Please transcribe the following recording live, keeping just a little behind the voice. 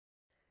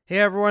Hey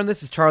everyone,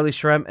 this is Charlie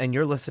Shrem, and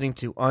you're listening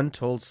to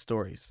Untold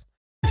Stories.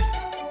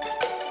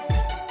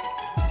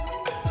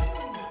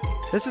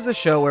 This is a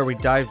show where we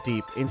dive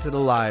deep into the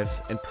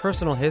lives and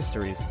personal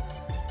histories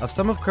of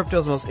some of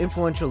crypto's most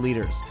influential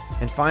leaders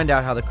and find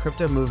out how the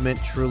crypto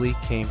movement truly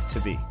came to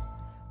be.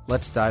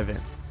 Let's dive in.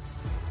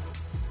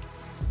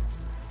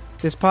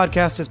 This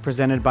podcast is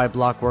presented by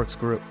Blockworks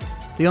Group,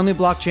 the only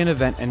blockchain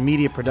event and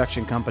media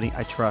production company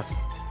I trust.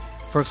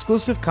 For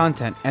exclusive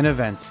content and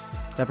events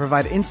that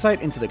provide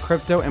insight into the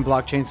crypto and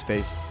blockchain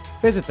space,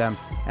 visit them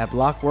at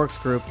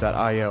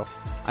blockworksgroup.io.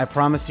 I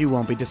promise you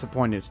won't be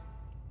disappointed.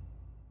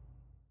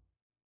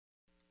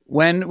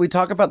 When we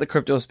talk about the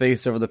crypto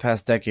space over the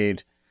past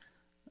decade,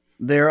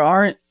 there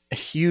aren't a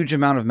huge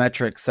amount of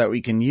metrics that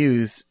we can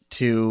use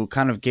to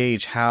kind of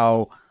gauge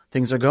how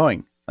things are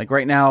going. Like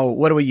right now,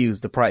 what do we use?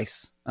 The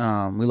price.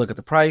 We look at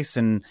the price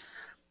and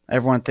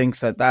everyone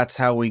thinks that that's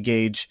how we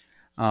gauge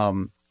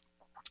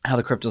how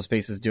the crypto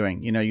space is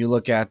doing. You know, you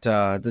look at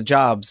the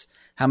jobs,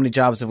 how many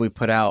jobs have we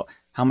put out,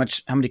 how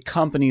many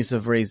companies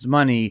have raised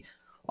money.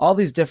 All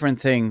these different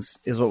things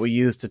is what we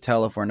use to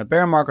tell if we're in a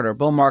bear market or a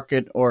bull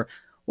market, or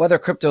whether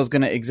crypto is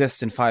going to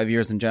exist in 5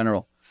 years in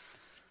general.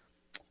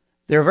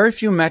 There are very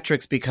few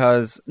metrics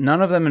because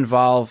none of them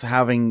involve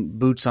having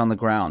boots on the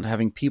ground,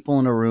 having people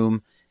in a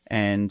room.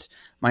 And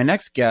my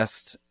next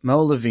guest,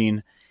 Mo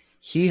Levine,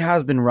 he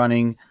has been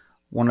running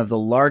one of the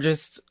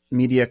largest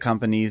media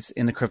companies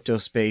in the crypto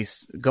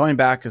space going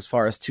back as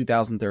far as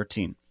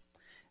 2013.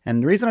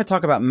 And the reason I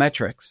talk about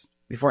metrics,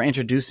 before I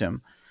introduce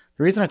him,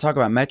 the reason I talk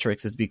about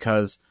metrics is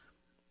because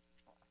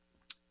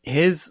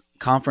his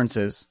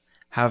conferences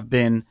have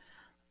been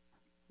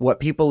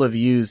what people have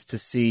used to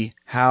see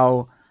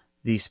how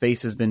the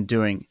space has been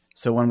doing.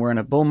 So when we're in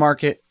a bull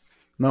market,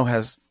 Mo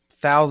has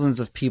thousands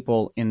of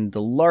people in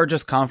the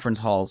largest conference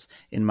halls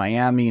in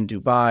Miami, in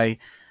Dubai,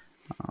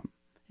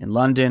 in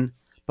London.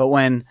 But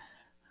when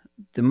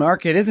the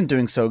market isn't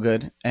doing so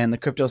good and the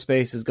crypto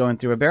space is going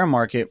through a bear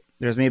market,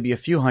 there's maybe a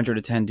few hundred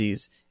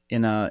attendees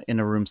in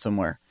a room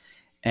somewhere.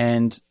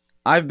 And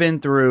I've been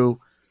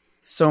through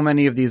so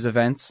many of these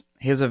events.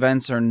 His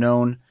events are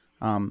known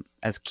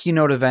as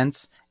keynote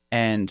events,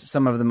 and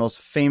some of the most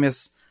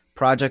famous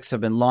projects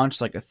have been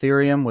launched, like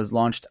Ethereum was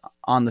launched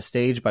on the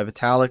stage by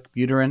Vitalik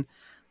Buterin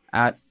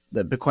at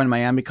the Bitcoin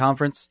Miami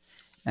conference.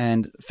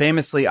 And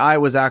famously, I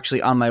was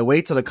actually on my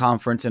way to the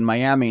conference in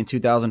Miami in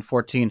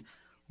 2014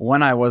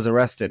 when I was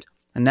arrested.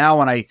 And now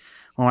when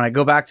I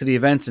go back to the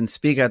events and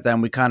speak at them,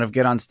 we kind of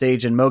get on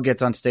stage, and Mo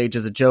gets on stage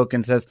as a joke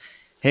and says,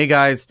 "Hey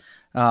guys,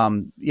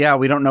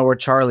 we don't know where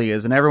Charlie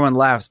is." And everyone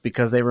laughs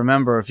because they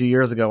remember a few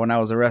years ago when I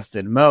was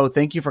arrested. Mo,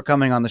 thank you for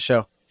coming on the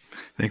show.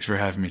 Thanks for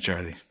having me,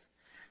 Charlie.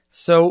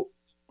 So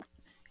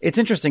it's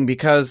interesting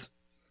because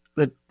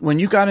when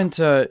you got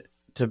into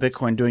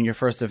Bitcoin doing your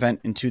first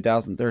event in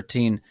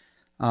 2013,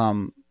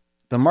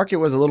 the market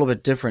was a little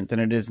bit different than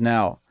it is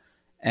now.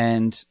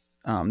 And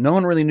no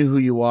one really knew who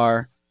you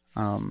are.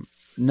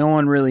 No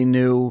one really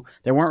knew.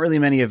 There weren't really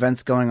many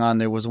events going on.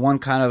 There was one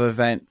kind of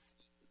event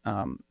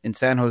in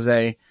San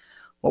Jose.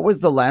 What was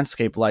the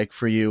landscape like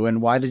for you,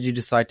 and why did you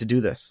decide to do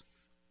this?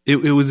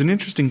 It was an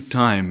interesting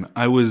time.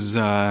 I was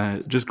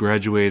just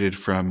graduated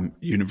from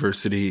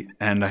university,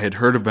 and I had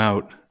heard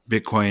about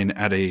Bitcoin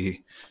at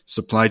a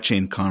supply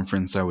chain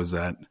conference I was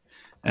at,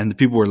 and the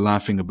people were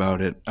laughing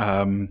about it.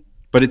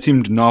 But it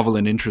seemed novel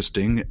and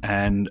interesting,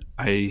 and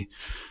I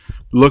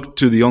looked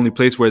to the only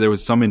place where there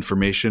was some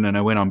information, and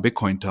I went on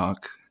Bitcoin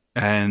Talk,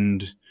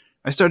 and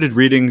I started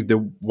reading the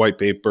white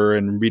paper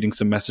and reading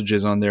some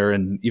messages on there,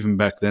 and even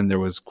back then there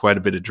was quite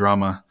a bit of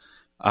drama.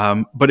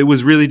 But it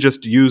was really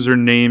just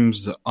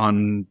usernames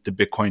on the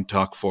Bitcoin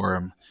Talk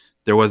forum.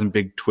 There wasn't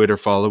big Twitter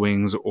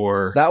followings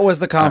or... That was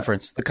the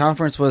conference. The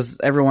conference was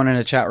everyone in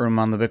a chat room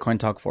on the Bitcoin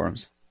Talk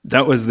forums.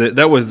 That was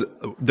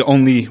the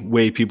only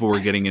way people were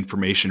getting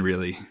information,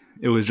 really.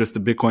 It was just the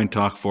Bitcoin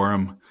Talk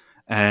forum.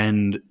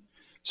 And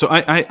so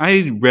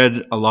I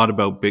read a lot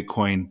about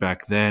Bitcoin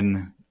back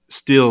then,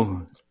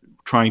 still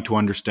trying to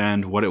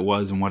understand what it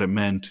was and what it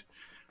meant,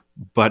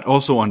 but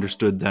also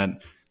understood that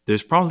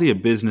there's probably a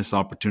business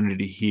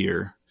opportunity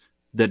here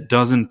that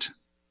doesn't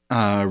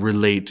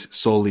relate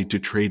solely to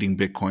trading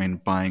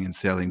Bitcoin, buying and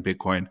selling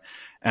Bitcoin.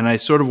 And I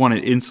sort of want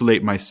to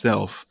insulate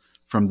myself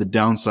from the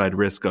downside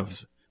risk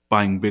of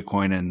buying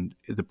Bitcoin and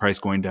the price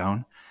going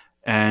down.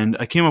 And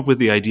I came up with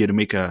the idea to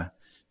make a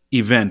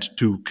event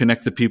to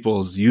connect the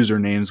people's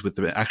usernames with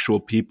the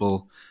actual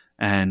people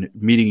and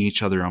meeting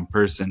each other in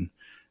person.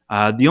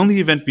 The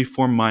only event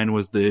before mine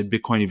was the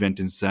Bitcoin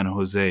event in San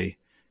Jose.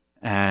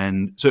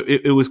 And so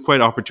it was quite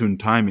opportune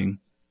timing.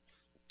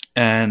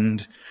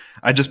 And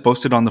I just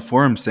posted on the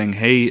forum saying,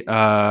 hey,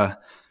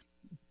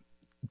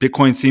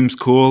 Bitcoin seems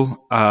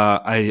cool.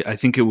 I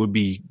think it would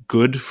be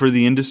good for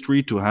the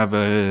industry to have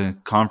a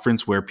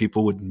conference where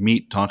people would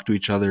meet, talk to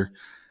each other.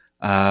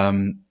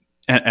 And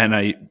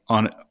I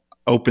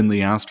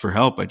openly asked for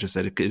help. I just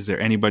said, is there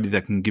anybody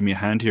that can give me a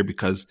hand here?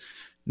 Because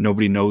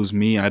nobody knows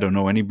me. I don't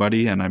know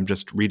anybody. And I'm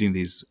just reading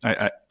these.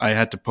 I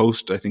had to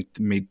post, I think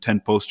made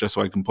 10 posts just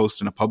so I can post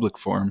in a public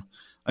forum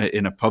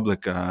in a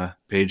public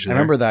page. I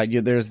remember that.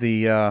 There's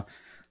the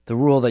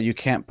rule that you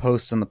can't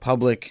post in the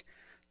public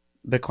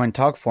Bitcoin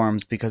talk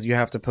forums because you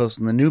have to post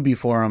in the newbie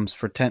forums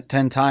for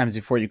 10 times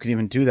before you could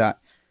even do that.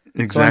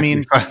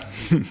 Exactly. So,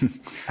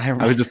 I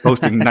mean, I was just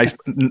posting nice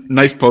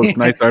posts,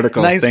 nice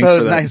articles. Nice Thanks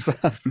post, for that. nice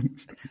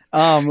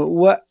post.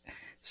 What?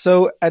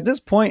 So at this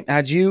point,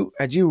 had you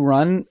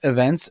run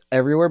events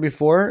everywhere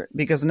before?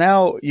 Because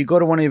now you go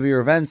to one of your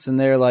events and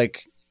they're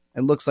like,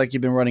 it looks like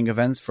you've been running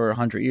events for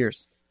 100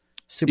 years.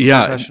 Super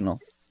professional.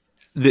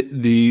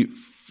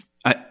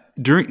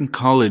 During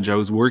college, I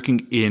was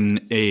working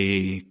in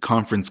a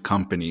conference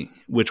company,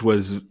 which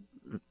was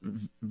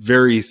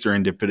very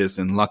serendipitous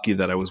and lucky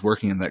that I was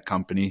working in that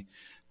company.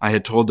 I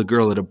had told the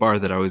girl at a bar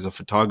that I was a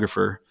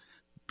photographer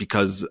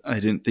because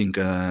I didn't think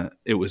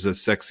it was as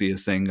sexy a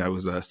thing. I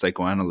was a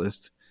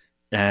psychoanalyst.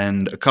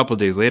 And a couple of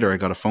days later, I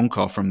got a phone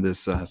call from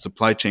this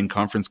supply chain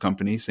conference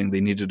company saying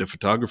they needed a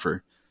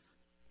photographer.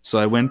 So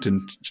I went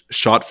and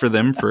shot for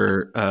them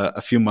for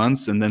a few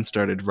months and then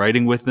started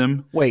writing with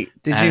them. Wait,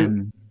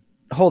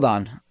 hold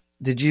on.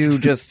 Did you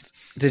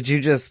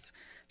just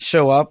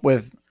show up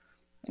with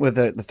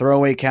the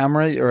throwaway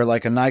camera or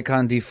like a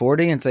Nikon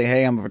D40 and say,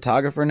 "Hey, I'm a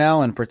photographer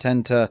now," and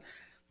pretend to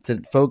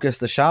focus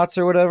the shots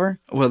or whatever?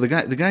 Well, the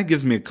guy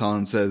gives me a call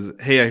and says,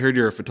 "Hey, I heard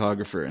you're a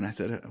photographer." And I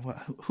said,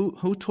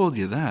 "Who told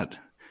you that?"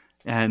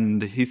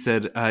 And he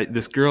said,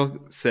 "This girl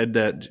said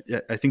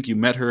that I think you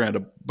met her at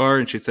a bar,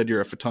 and she said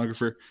you're a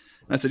photographer."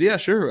 And I said, "Yeah,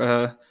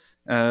 sure.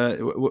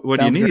 What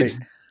do you need?" Great.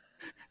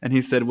 And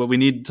he said, "Well, we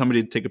need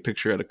somebody to take a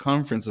picture at a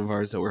conference of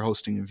ours that we're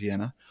hosting in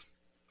Vienna."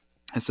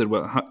 I said,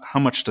 "Well, how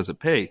much does it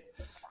pay?"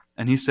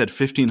 And he said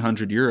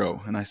 1,500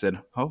 euro. And I said,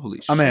 "Holy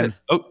shit. I'm in.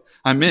 Oh,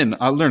 I'm in.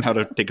 I'll learn how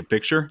to take a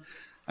picture."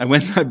 I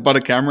went, I bought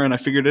a camera and I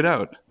figured it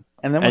out.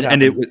 And then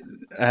and it was,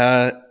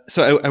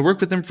 so I worked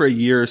with him for a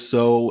year or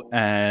so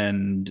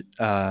and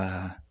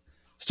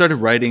started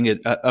writing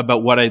it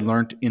about what I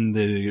learned in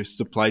the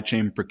supply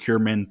chain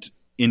procurement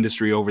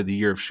industry over the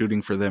year of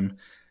shooting for them.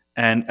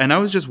 And I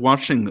was just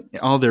watching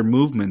all their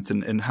movements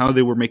and how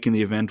they were making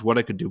the event, what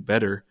I could do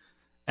better.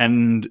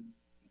 And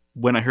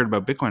when I heard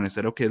about Bitcoin, I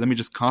said, okay, let me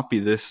just copy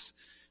this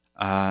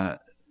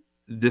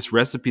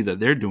recipe that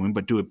they're doing,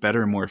 but do it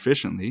better and more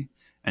efficiently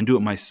and do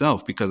it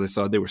myself because I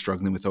saw they were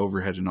struggling with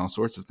overhead and all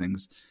sorts of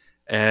things.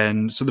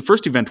 And so the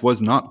first event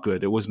was not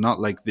good. It was not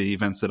like the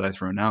events that I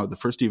throw now. The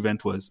first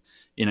event was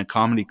in a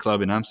comedy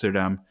club in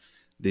Amsterdam.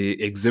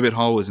 The exhibit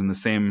hall was in the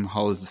same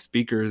hall as the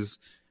speakers.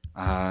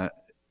 The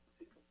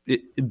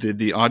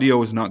audio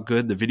was not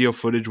good. The video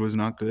footage was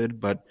not good,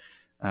 but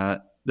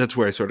that's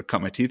where I sort of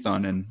cut my teeth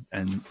on.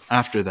 And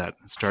after that,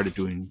 started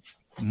doing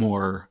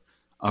more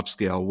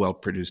upscale,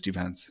 well-produced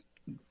events.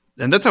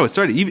 And that's how it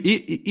started.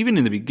 Even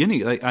in the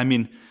beginning, so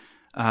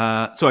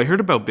I heard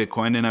about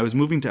Bitcoin, and I was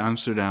moving to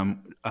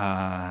Amsterdam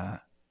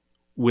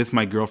with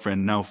my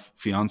girlfriend, now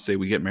fiance.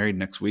 We get married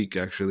next week,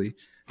 actually.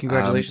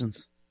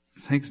 Congratulations!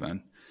 Thanks,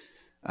 man.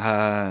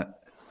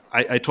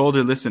 I told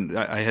her, listen,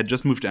 I had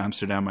just moved to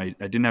Amsterdam. I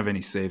didn't have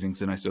any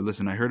savings, and I said,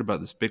 listen, I heard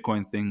about this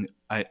Bitcoin thing.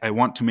 I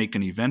want to make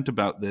an event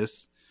about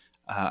this.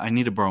 I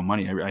need to borrow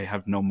money. I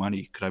have no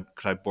money. Could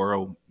I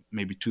borrow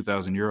maybe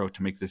 2,000 euro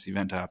to make this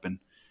event happen?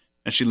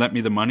 And she lent me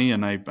the money,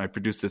 and I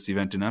produced this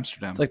event in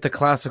Amsterdam. It's like the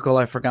classical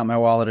 "I forgot my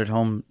wallet at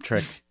home"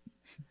 trick.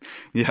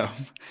 Yeah,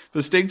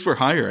 the stakes were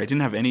higher. I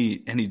didn't have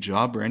any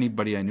job or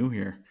anybody I knew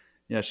here.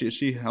 Yeah,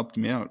 she helped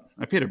me out.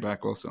 I paid her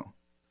back also.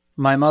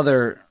 My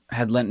mother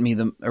had lent me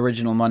the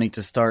original money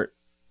to start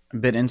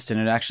BitInstant.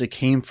 It actually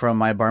came from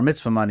my bar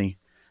mitzvah money.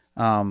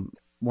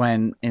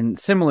 When in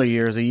similar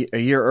years, a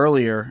year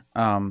earlier,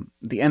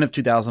 the end of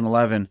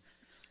 2011,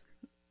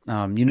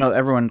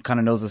 everyone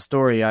kind of knows the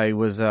story. I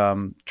was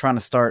trying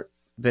to start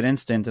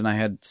BitInstant, and I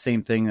had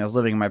same thing. I was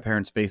living in my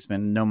parents'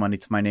 basement, no money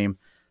to my name.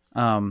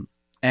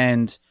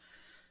 And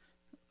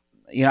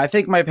I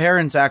think my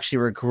parents actually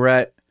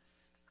regret.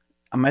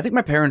 I think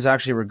my parents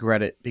actually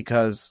regret it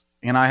because,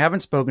 I haven't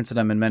spoken to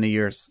them in many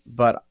years,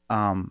 but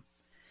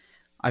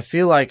I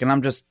feel like, and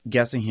I'm just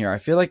guessing here, I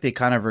feel like they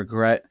kind of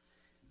regret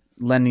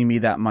lending me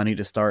that money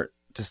to start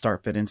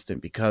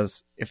BitInstant,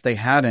 because if they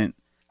hadn't,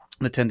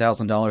 the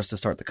 $10,000 to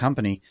start the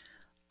company,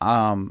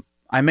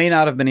 I may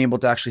not have been able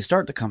to actually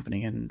start the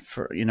company. And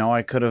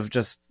I could have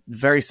just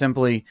very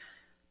simply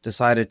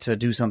decided to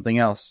do something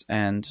else,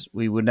 and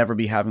we would never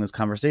be having this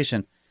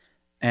conversation.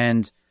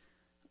 And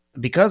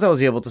because I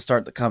was able to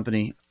start the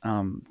company,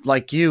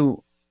 like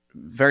you,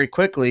 very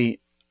quickly,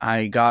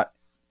 I got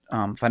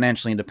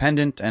financially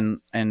independent.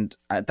 And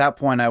at that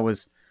point I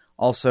was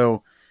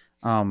also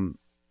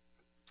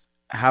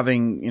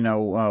having,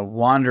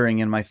 wandering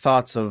in my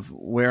thoughts of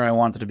where I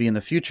wanted to be in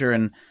the future.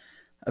 And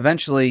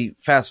eventually,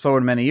 fast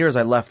forward many years,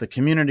 I left the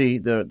community,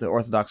 the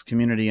Orthodox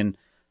community. And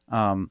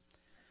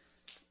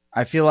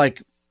I feel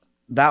like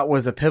that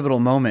was a pivotal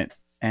moment.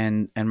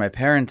 And my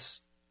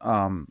parents,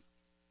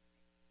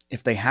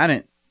 if they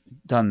hadn't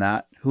done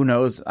that, who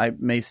knows, I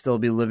may still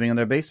be living in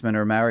their basement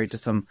or married to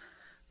some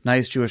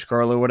nice Jewish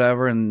girl or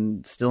whatever,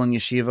 and still in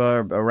yeshiva or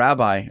a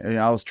rabbi.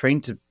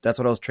 That's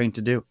what I was trained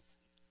to do.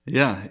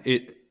 Yeah.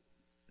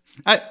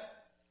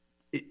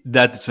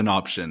 That's an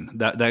option.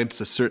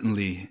 That's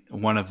certainly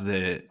one of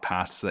the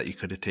paths that you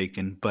could have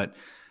taken. But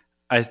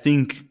I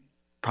think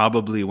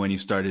probably when you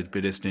started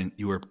Bidistant,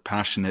 you were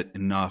passionate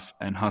enough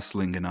and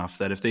hustling enough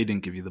that if they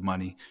didn't give you the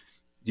money,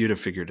 you'd have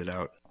figured it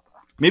out.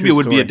 Maybe True it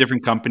would story. be a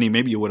different company.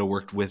 Maybe you would have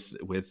worked with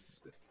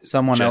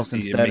Someone Jesse else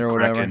and instead Mick or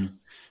whatever. Kraken.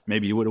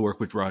 Maybe you would have worked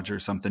with Roger or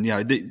something. Yeah,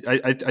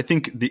 I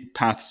think the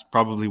paths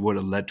probably would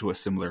have led to a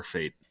similar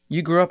fate.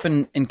 You grew up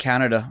in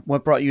Canada.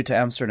 What brought you to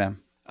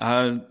Amsterdam?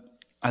 I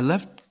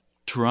left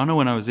Toronto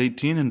when I was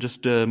 18 and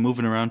just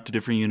moving around to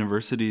different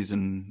universities.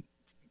 And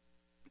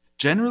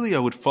generally, I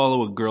would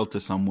follow a girl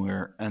to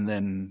somewhere and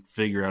then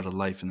figure out a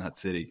life in that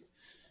city.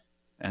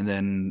 And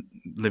then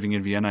living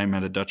in Vienna, I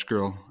met a Dutch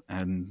girl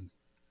and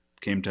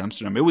came to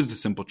Amsterdam. It was a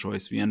simple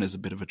choice. Vienna is a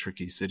bit of a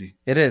tricky city.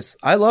 It is.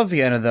 I love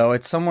Vienna, though.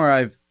 It's somewhere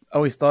I've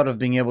always thought of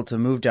being able to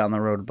move down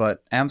the road,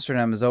 but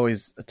Amsterdam is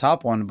always a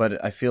top one.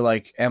 But I feel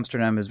like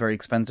Amsterdam is very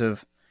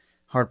expensive,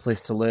 hard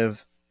place to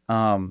live.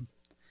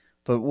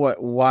 But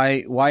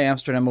why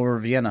Amsterdam over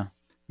Vienna?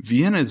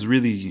 Vienna is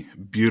really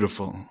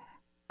beautiful.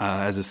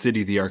 As a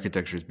city, the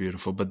architecture is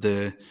beautiful, but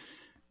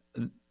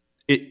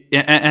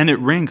it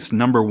ranks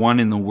number one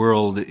in the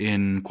world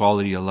in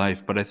quality of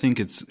life. But I think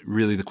it's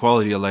really the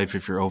quality of life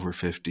if you're over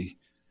 50.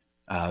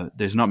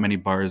 There's not many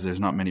bars.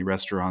 There's not many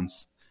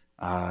restaurants.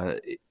 And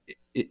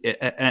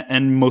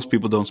most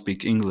people don't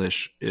speak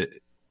English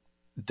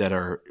that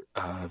are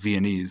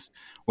Viennese.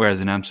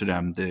 Whereas in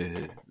Amsterdam,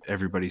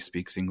 everybody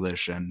speaks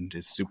English and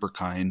is super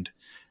kind,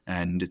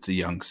 and it's a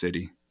young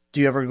city.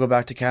 Do you ever go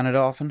back to Canada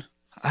often?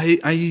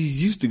 I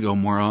used to go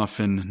more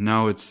often.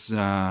 Now it's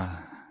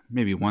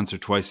maybe once or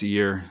twice a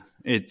year.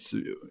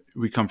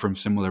 We come from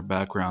similar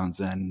backgrounds,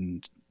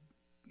 and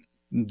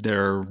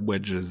there are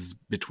wedges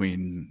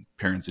between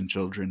parents and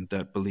children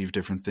that believe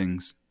different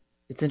things.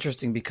 It's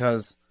interesting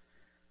because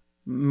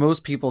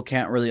most people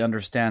can't really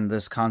understand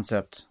this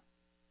concept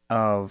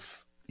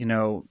of,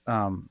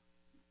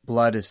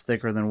 blood is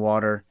thicker than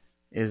water.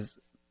 Is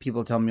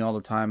people tell me all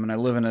the time, and I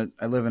live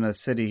in a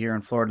city here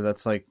in Florida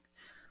that's like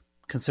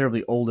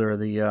considerably older.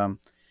 The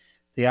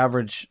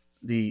average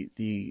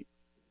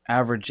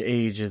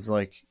age is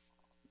like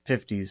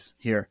 50s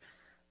here.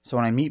 So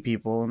when I meet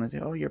people and they say,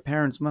 "Oh, your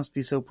parents must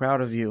be so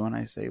proud of you," and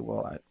I say,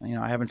 "Well,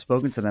 I haven't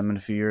spoken to them in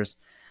a few years,"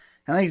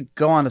 and they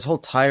go on this whole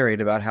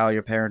tirade about how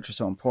your parents are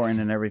so important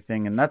and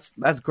everything, and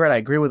that's great. I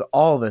agree with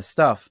all this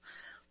stuff,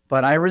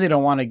 but I really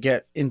don't want to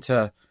get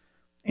into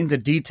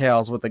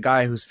details with the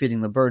guy who's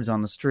feeding the birds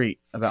on the street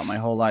about my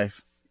whole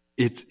life.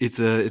 It's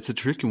a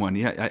tricky one.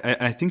 Yeah,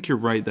 I think you're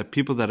right that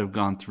people that have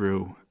gone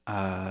through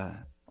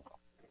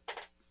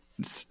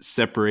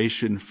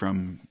separation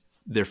from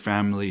their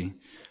family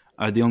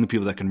are the only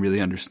people that can really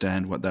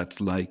understand what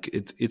that's like.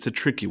 It's a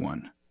tricky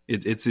one.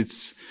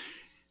 It's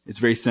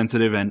very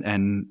sensitive,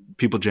 and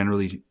people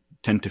generally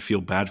tend to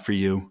feel bad for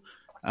you,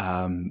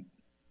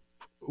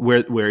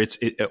 where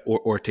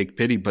or take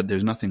pity, but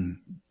there's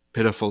nothing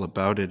pitiful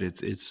about it.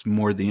 It's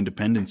more the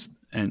independence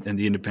and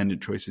the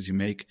independent choices you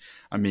make.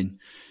 I mean,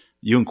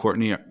 you and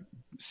Courtney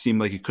seem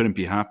like you couldn't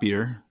be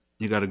happier.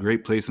 You got a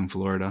great place in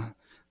Florida.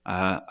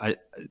 To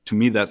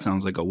me, that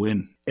sounds like a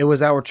win. It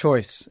was our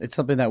choice. It's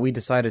something that we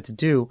decided to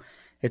do.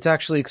 It's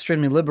actually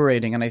extremely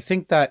liberating, and I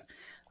think that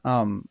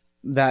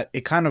that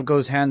it kind of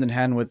goes hand in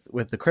hand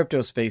with the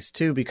crypto space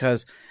too,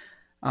 because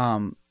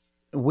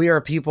we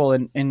are people,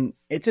 and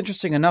it's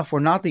interesting enough, we're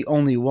not the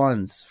only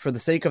ones. For the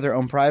sake of their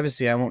own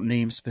privacy, I won't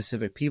name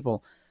specific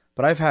people,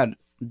 but I've had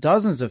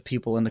dozens of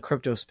people in the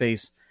crypto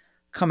space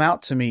come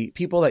out to me,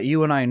 people that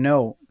you and I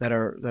know that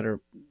are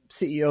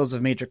CEOs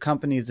of major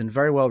companies and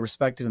very well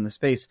respected in the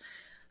space,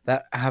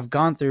 that have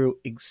gone through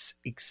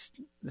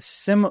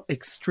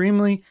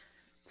extremely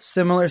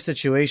similar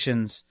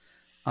situations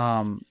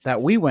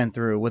that we went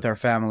through with our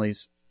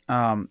families.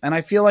 And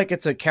I feel like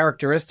it's a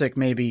characteristic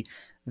maybe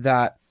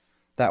that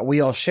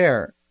we all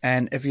share.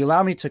 And if you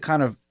allow me to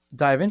kind of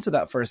dive into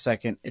that for a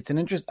second, it's an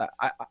interest.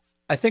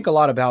 I think a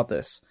lot about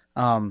this.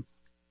 And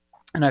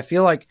I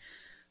feel like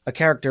a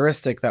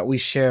characteristic that we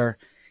share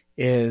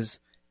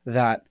is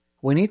that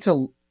we need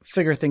to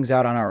figure things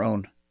out on our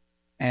own.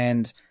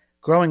 And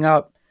growing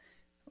up,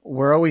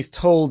 we're always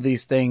told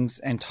these things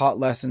and taught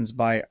lessons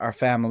by our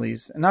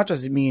families, and not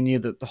just me and you,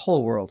 the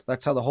whole world.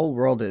 That's how the whole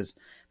world is.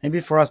 Maybe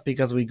for us,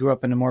 because we grew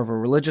up in a more of a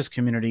religious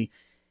community,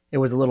 it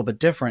was a little bit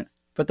different.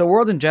 But the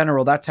world in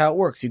general, that's how it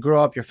works. You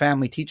grow up, your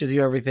family teaches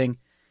you everything,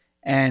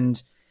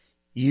 and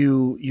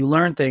you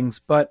learn things.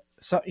 But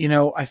so,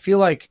 I feel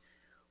like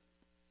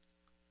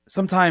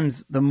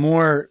sometimes the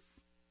more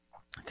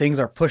things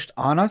are pushed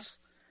on us,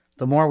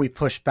 the more we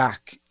push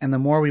back and the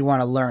more we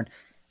want to learn.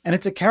 And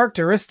it's a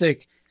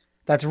characteristic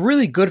that's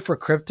really good for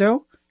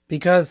crypto,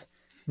 because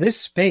this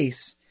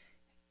space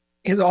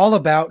is all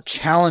about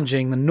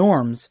challenging the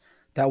norms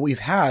that we've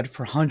had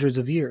for hundreds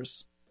of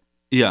years.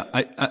 Yeah,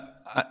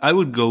 I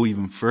would go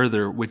even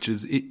further, which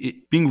is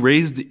it being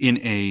raised in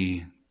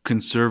a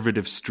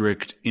conservative,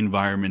 strict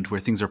environment where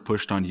things are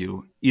pushed on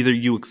you. Either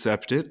you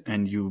accept it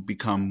and you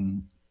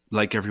become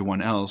like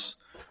everyone else,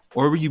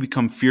 or you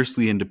become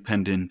fiercely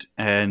independent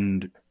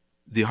and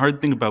the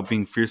hard thing about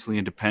being fiercely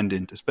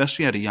independent,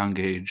 especially at a young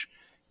age,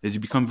 is you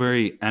become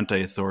very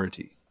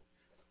anti-authority.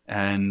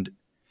 And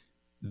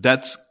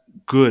that's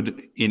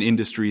good in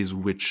industries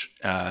which,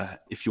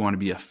 if you want to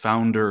be a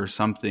founder or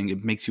something,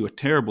 it makes you a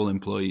terrible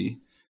employee,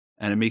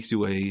 and it makes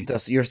you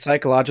you're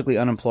psychologically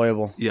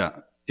unemployable. Yeah.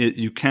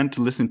 You can't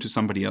listen to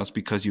somebody else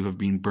because you have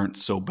been burnt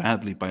so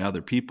badly by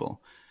other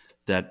people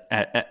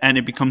and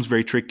it becomes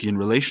very tricky in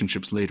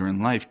relationships later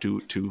in life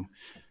to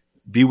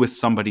be with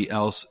somebody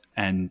else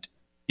and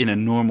in a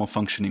normal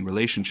functioning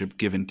relationship,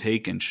 give and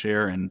take and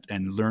share and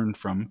learn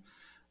from,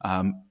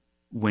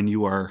 when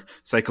you are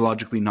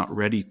psychologically not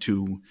ready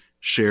to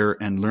share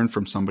and learn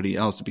from somebody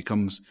else, it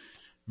becomes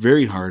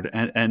very hard.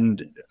 I've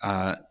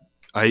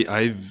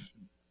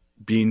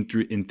been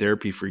in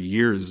therapy for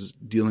years,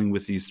 dealing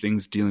with these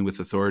things, dealing with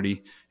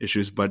authority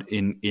issues. But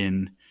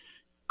in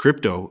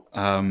crypto,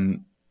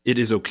 it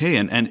is okay.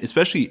 And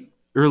especially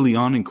early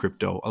on in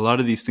crypto, a lot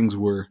of these things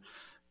were,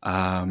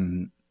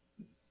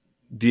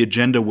 the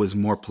agenda was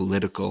more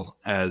political,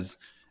 as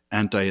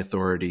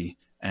anti-authority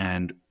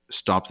and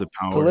stop the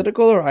power.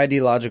 Political or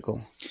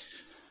ideological?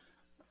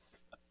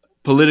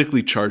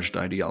 Politically charged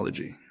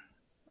ideology,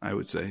 I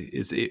would say.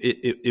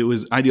 It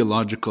was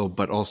ideological,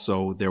 but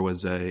also there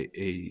was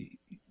a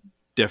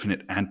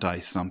definite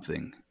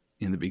anti-something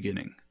in the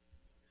beginning.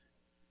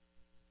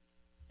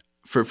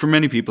 For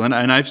many people, and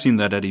I've seen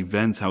that at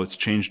events, how it's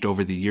changed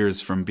over the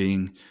years from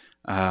being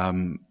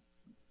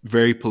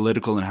very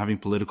political and having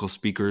political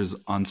speakers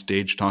on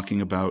stage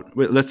talking about,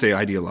 let's say,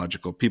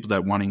 ideological, people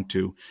that wanting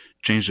to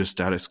change the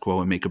status quo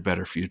and make a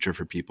better future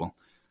for people.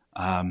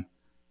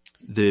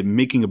 The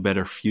making a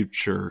better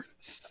future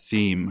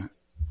theme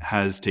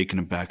has taken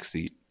a back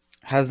seat.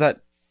 Has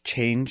that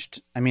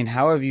changed? I mean,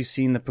 how have you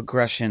seen the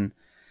progression?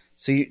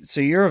 So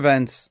your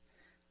events,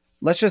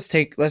 let's just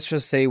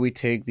say we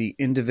take the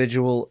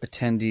individual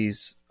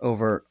attendees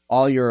over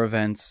all your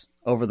events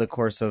over the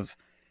course of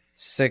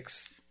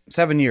 6-7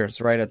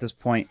 years, right? At this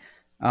point,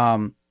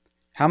 how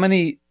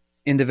many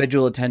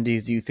individual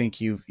attendees do you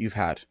think you've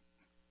had?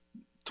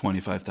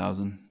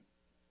 25,000.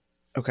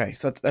 Okay,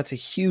 so that's a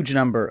huge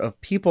number of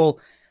people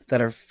that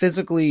are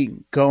physically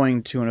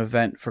going to an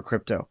event for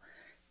crypto.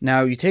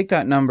 Now you take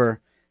that number,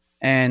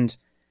 and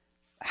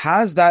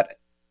has that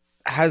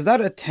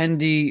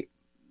attendee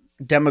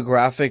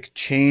demographic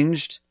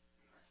changed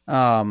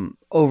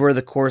over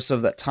the course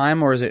of that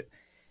time, or is it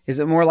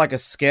more like a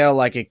scale,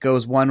 like it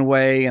goes one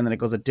way and then it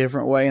goes a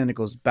different way and then it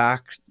goes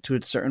back to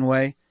a certain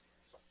way?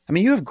 I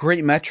mean, you have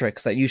great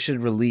metrics that you should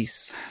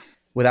release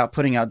without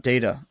putting out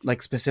data,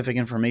 like specific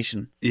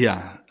information.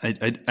 Yeah,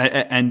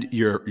 and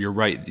you're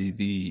right.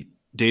 The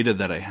data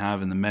that I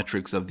have and the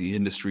metrics of the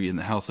industry and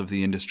the health of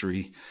the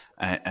industry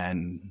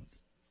and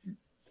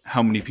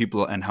how many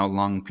people and how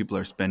long people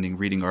are spending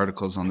reading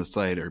articles on the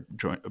site or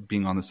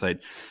being on the site.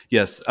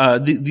 Yes,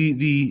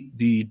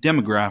 the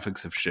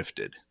demographics have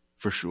shifted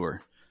for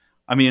sure.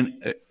 I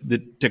mean, the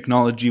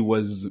technology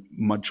was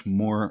much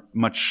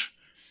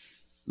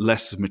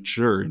less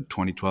mature in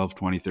 2012,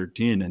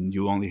 2013, and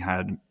you only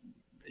had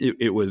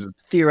it was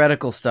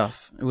theoretical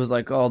stuff. It was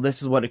like, oh,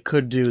 this is what it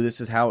could do. This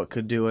is how it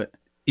could do it.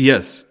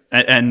 Yes.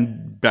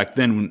 And back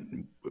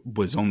then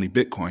was only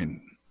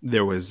Bitcoin.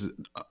 There was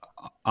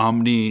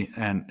Omni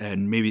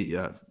and maybe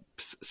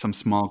some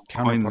small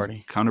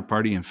Counterparty.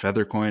 Counterparty and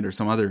Feathercoin or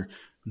some other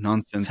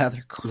nonsense.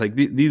 Feathercoin. Like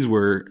these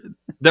were,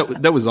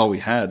 that was all we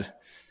had.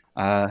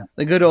 The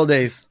good old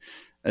days.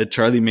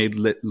 Charlie made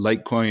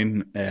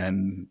Litecoin,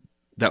 and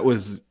that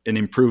was an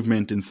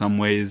improvement in some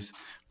ways.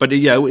 But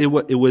yeah,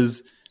 it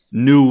was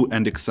new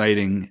and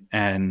exciting,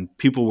 and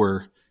people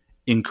were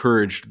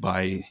encouraged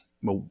by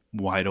a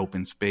wide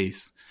open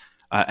space.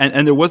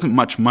 And there wasn't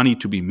much money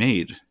to be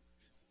made.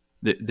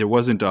 There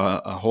wasn't a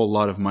whole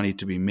lot of money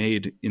to be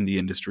made in the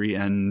industry,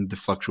 and the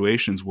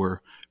fluctuations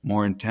were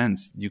more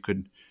intense. You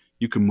could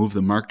move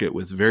the market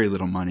with very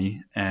little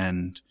money,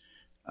 and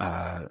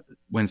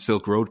when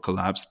Silk Road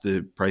collapsed,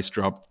 the price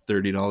dropped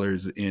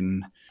 $30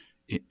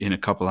 in a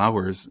couple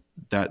hours.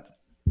 That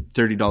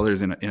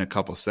 $30 in a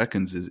couple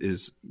seconds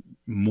is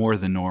more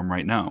the norm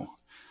right now.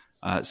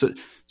 So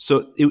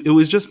it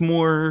was just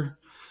more,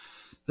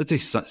 let's say,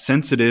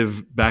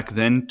 sensitive back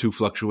then to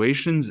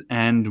fluctuations,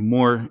 and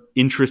more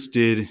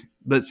interested,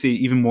 let's say,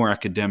 even more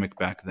academic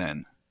back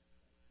then.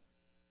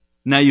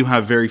 Now you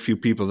have very few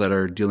people that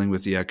are dealing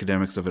with the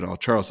academics of it all.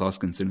 Charles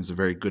Hoskinson is a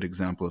very good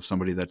example of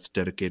somebody that's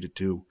dedicated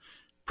to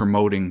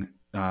promoting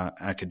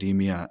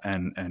academia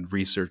and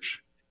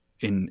research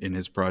in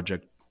his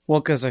project.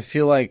 Well, because I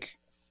feel like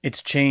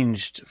it's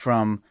changed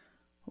from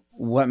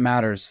what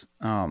matters.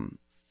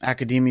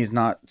 Academia is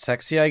not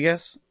sexy, I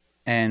guess,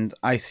 and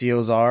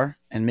ICOs are,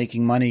 and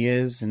making money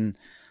is, and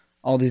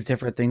all these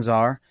different things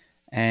are.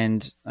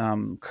 And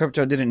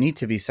crypto didn't need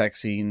to be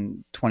sexy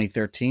in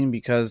 2013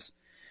 because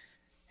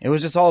it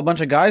was just all a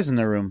bunch of guys in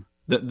the room.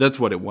 That's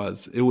what it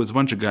was. It was a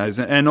bunch of guys.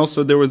 And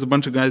also there was a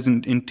bunch of guys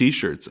in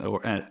T-shirts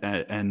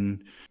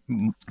and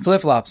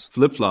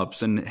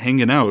flip-flops and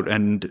hanging out.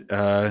 And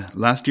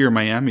last year in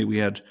Miami, we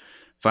had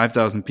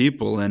 5,000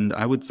 people. And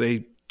I would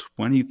say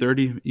 20,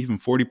 30, even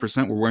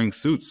 40% were wearing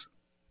suits.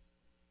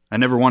 I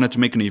never wanted to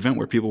make an event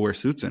where people wear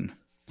suits in.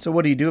 So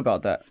what do you do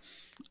about that?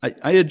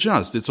 I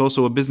adjust. It's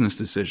also a business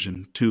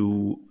decision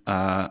to,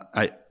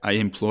 I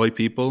employ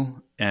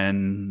people,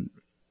 and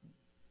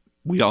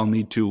we all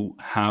need to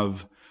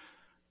have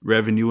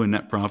revenue and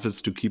net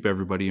profits to keep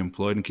everybody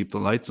employed and keep the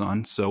lights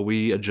on. So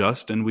we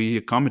adjust and we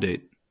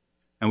accommodate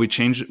and we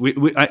change.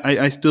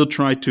 I still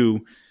try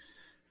to.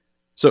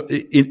 So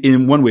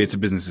in one way, it's a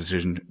business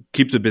decision.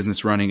 Keep the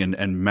business running and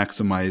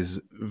maximize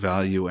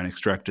value and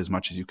extract as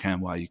much as you can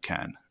while you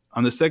can.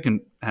 On the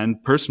second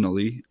hand,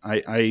 personally,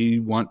 I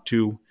want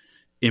to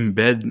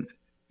embed,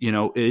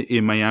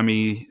 in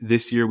Miami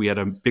this year, we had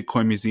a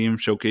Bitcoin museum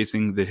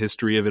showcasing the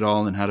history of it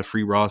all and had a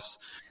free Ross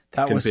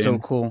That campaign. was so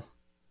cool.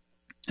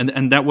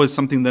 And that was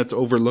something that's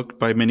overlooked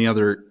by many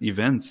other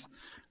events.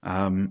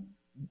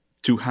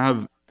 To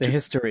have the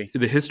history.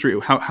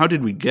 How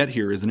did we get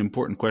here is an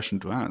important question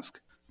to ask.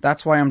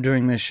 That's why I'm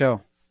doing this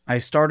show. I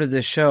started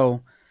this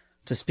show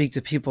to speak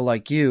to people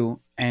like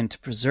you and to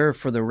preserve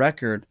for the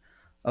record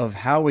of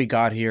how we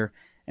got here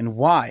and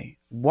why.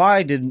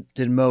 Why did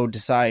Mo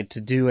decide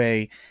to do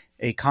a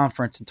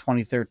conference in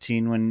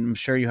 2013 when I'm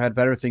sure you had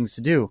better things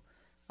to do?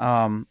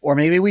 Or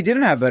maybe we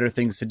didn't have better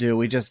things to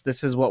do.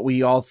 This is what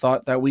we all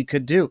thought that we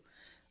could do.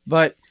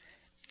 But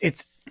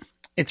it's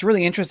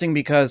really interesting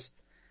because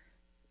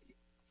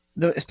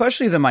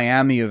especially the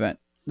Miami event.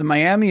 The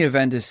Miami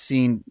event is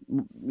seen,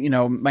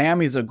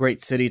 Miami is a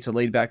great city. It's a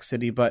laid back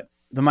city, but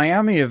the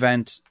Miami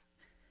event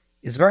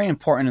is very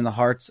important in the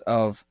hearts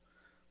of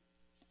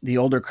the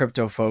older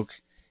crypto folk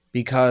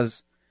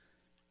because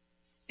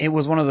it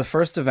was one of the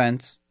first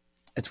events.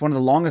 It's one of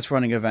the longest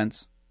running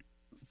events.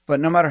 But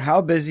no matter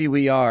how busy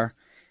we are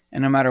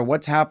and no matter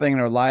what's happening in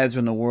our lives or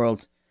in the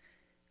world,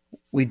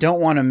 we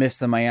don't want to miss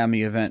the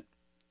Miami event.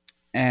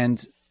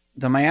 And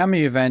the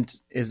Miami event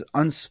is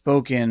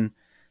unspoken,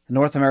 the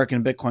North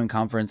American Bitcoin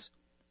Conference.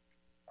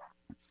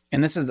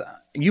 And this is,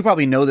 you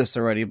probably know this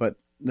already, but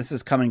this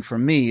is coming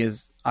from me,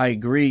 is I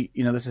agree,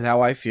 this is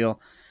how I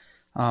feel.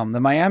 The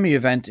Miami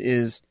event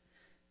is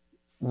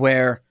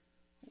where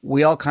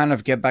we all kind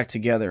of get back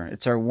together.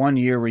 It's our 1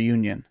 year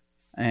reunion.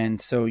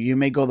 And so you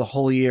may go the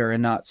whole year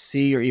and not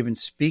see or even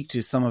speak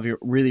to some of your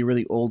really,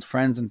 really old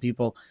friends and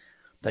people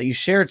that you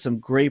shared some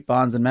great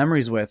bonds and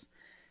memories with.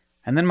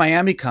 And then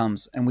Miami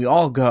comes and we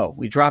all go.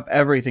 We drop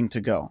everything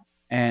to go.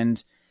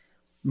 And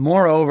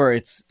moreover,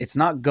 it's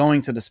not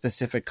going to the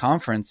specific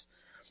conference,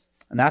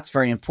 and that's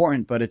very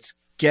important, but it's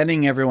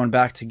getting everyone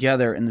back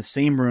together in the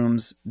same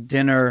rooms,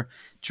 dinner,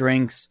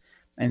 drinks,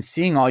 and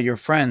seeing all your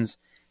friends.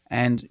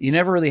 And you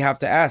never really have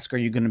to ask, are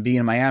you going to be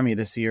in Miami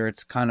this year?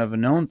 It's kind of a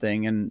known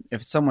thing. And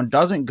if someone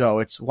doesn't go,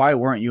 it's why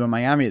weren't you in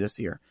Miami this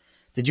year?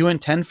 Did you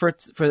intend for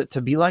it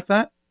to be like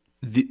that?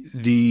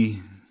 The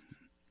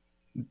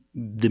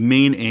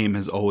main aim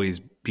has always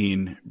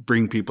been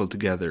bring people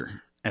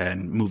together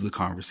and move the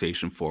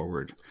conversation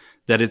forward.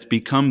 That it's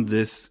become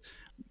this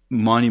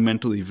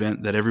monumental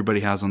event that everybody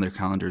has on their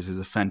calendars is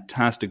a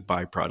fantastic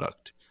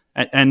byproduct.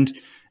 And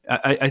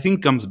I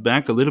think comes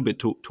back a little bit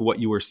to what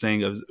you were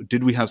saying of,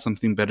 did we have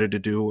something better to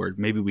do, or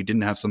maybe we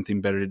didn't have something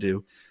better to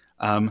do?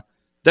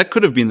 That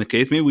could have been the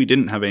case. Maybe we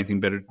didn't have anything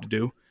better to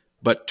do.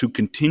 But to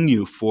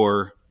continue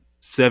for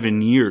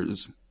 7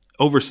 years,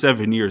 over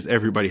 7 years,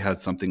 everybody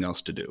had something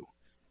else to do.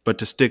 But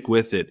to stick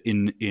with it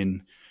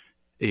in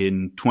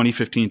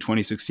 2015,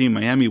 2016,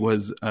 Miami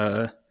was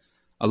a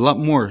lot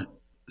more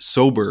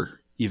sober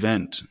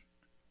event.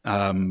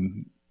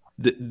 And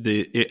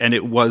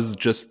it was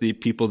just the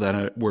people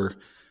that were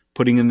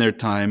putting in their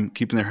time,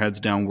 keeping their heads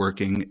down,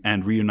 working,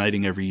 and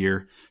reuniting every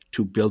year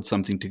to build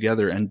something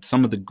together. And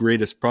some of the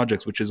greatest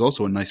projects, which is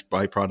also a nice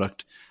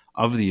byproduct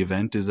of the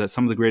event, is that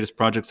some of the greatest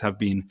projects have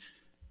been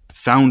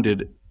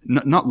founded,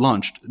 not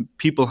launched.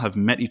 People have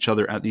met each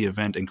other at the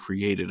event and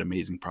created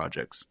amazing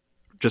projects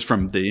just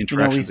from the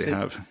interactions they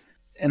have.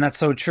 And that's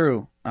so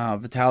true.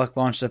 Vitalik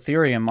launched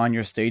Ethereum on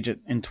your stage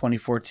in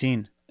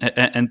 2014.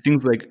 And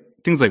things like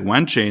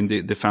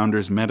Wanchain, the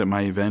founders met at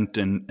my event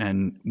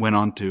and went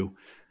on to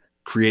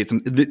create some.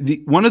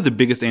 One of the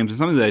biggest aims, and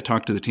something that I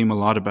talk to the team a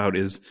lot about,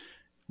 is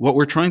what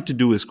we're trying to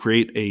do is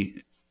create a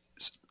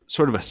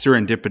sort of a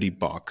serendipity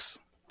box.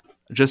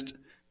 Just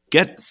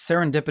get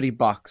serendipity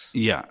box.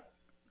 Yeah,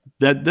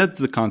 that's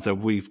the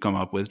concept we've come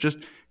up with. Just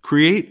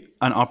create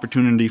an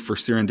opportunity for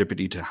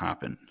serendipity to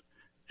happen,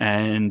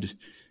 and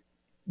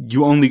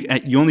you only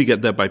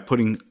get that by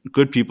putting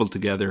good people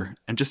together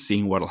and just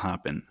seeing what'll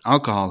happen.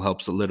 Alcohol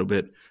helps a little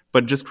bit,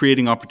 but just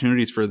creating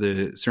opportunities for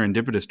the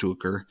serendipitous to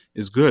occur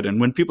is good. And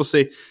when people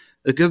say,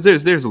 because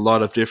there's a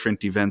lot of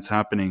different events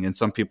happening, and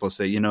some people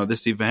say,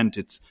 this event,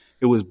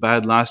 it was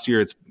bad last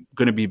year, it's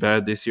going to be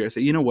bad this year. I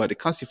say, you know what? It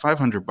costs you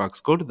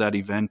 $500. Go to that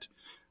event,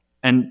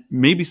 and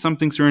maybe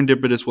something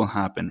serendipitous will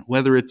happen.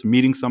 Whether it's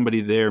meeting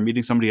somebody there,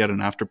 meeting somebody at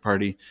an after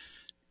party,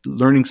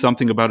 learning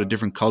something about a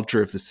different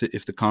culture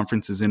if the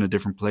conference is in a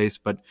different place,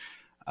 but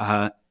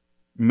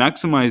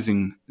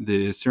maximizing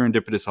the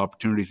serendipitous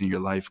opportunities in your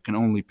life can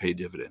only pay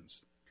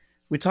dividends.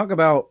 We talk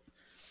about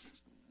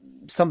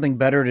something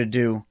better to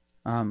do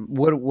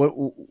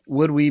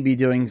Would we be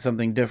doing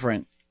something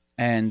different?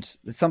 And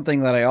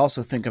something that I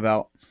also think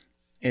about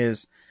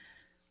is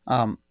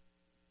a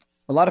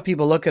lot of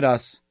people look at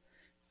us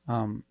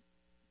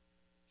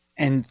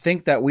and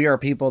think that we are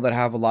people that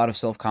have a lot of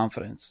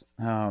self-confidence.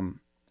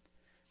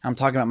 I'm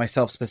talking about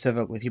myself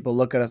specifically. People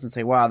look at us and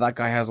say, wow, that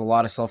guy has a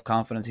lot of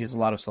self-confidence. He has a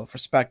lot of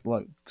self-respect, a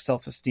lot of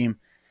self-esteem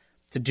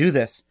to do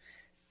this.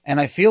 And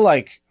I feel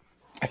like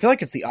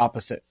it's the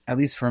opposite, at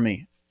least for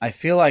me. I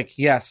feel like,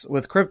 yes,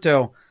 with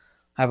crypto,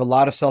 I have a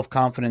lot of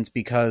self-confidence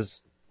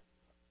because,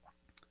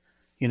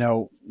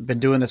 been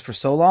doing this for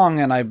so long,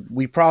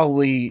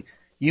 and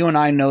you and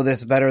I know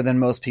this better than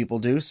most people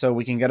do, so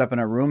we can get up in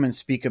a room and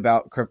speak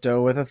about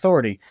crypto with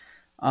authority.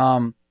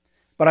 But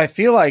I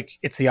feel like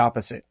it's the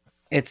opposite.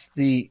 It's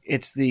the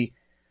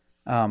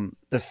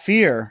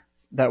fear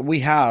that we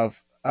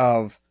have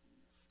of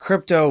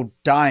crypto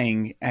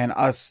dying and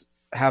us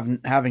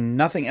having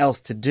nothing else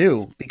to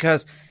do,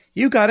 because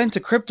you got into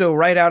crypto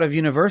right out of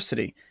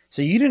university.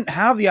 So you didn't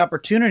have the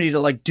opportunity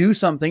to do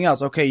something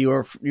else. Okay, you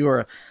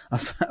were a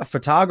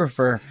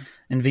photographer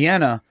in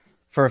Vienna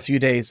for a few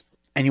days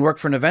and you work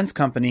for an events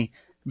company,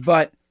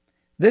 but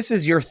this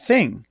is your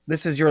thing.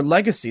 This is your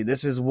legacy.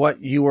 This is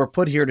what you were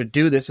put here to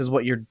do. This is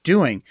what you're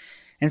doing.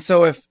 And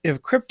so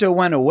if crypto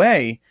went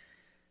away,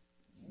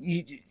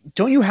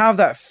 don't you have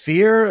that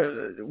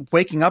fear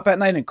waking up at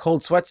night in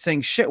cold sweats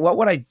saying, shit, what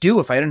would I do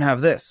if I didn't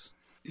have this?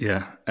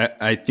 Yeah,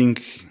 I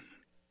think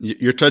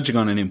you're touching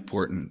on an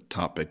important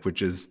topic,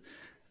 which is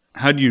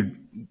how do you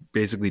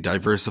basically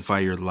diversify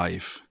your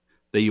life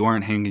that you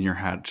aren't hanging your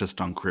hat just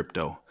on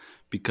crypto?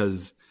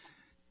 Because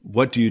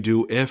what do you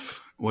do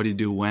if? What do you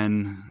do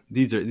when?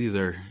 These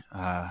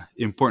are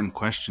important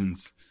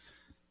questions.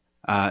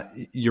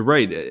 You're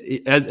right.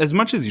 As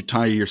much as you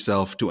tie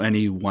yourself to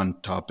any one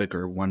topic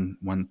or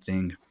one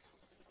thing,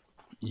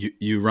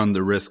 you run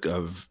the risk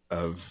of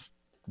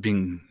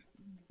being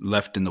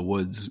left in the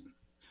woods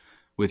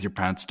with your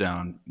pants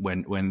down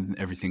when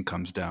everything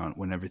comes down,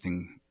 when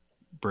everything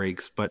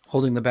breaks. But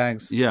holding the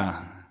bags.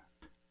 Yeah.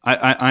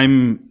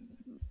 I'm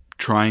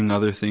trying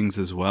other things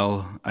as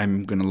well.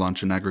 I'm going to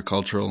launch an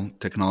agricultural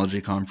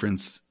technology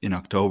conference in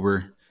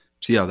October.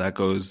 See how that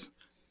goes.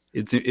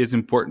 It's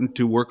important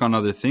to work on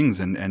other things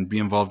and be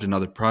involved in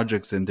other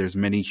projects. And there's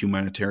many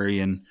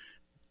humanitarian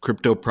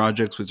crypto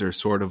projects which are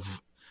sort of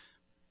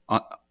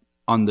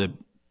on the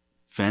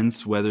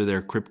fence, whether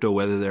they're crypto,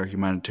 whether they're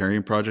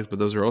humanitarian projects, but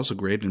those are also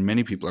great. And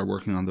many people are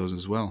working on those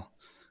as well.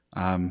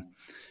 The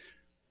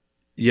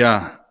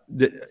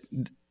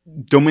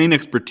domain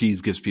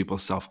expertise gives people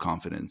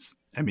self-confidence.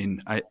 I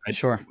mean,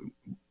 Sure.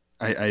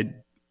 I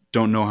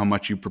don't know how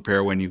much you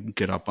prepare when you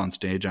get up on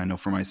stage. I know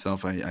for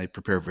myself, I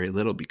prepare very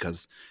little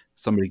because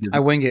I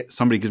wing it.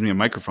 Somebody gives me a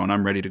microphone,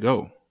 I'm ready to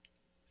go.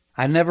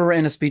 I never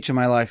written a speech in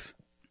my life.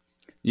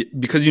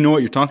 Because you know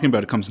what you're talking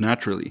about. It comes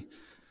naturally.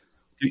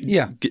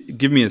 Yeah.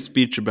 Give me a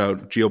speech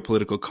about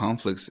geopolitical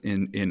conflicts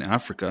in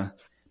Africa.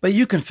 But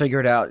you can figure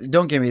it out.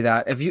 Don't give me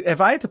that.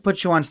 If I had to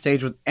put you on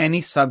stage with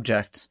any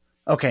subject,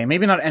 okay,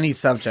 maybe not any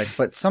subject,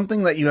 but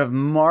something that you have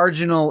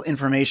marginal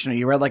information or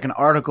you read an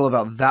article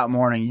about that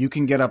morning, you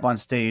can get up on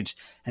stage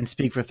and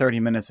speak for 30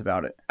 minutes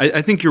about it.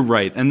 I think you're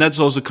right. And that's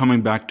also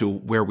coming back to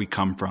where we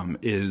come from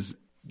is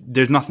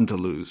there's nothing to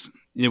lose.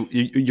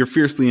 You're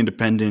fiercely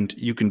independent.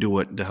 You can do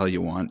what the hell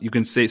you want. You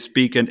can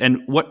speak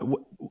and what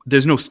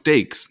there's no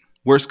stakes.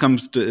 Worst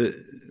comes to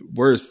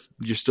worst,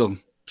 you're still,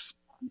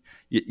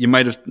 you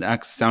might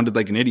have sounded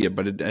like an idiot,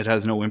 but it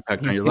has no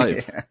impact on your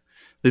life. Yeah.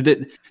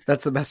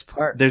 That's the best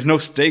part. There's no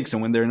stakes,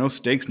 and when there are no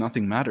stakes,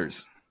 nothing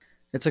matters.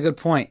 It's a good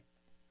point.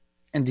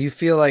 And do you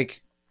feel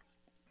like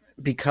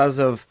because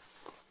of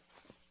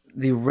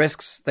the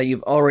risks that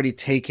you've already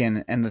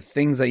taken and the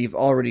things that you've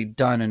already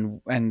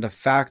done and the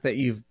fact that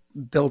you've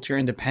built your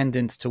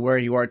independence to where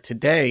you are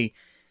today,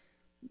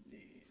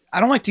 I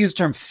don't like to use the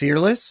term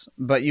fearless,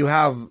 but you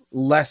have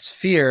less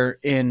fear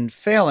in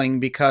failing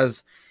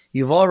because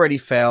you've already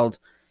failed.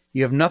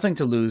 You have nothing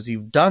to lose.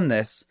 You've done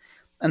this.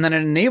 And then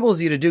it enables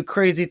you to do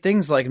crazy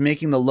things like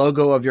making the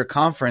logo of your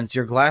conference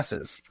your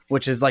glasses,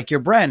 which is your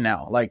brand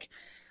now.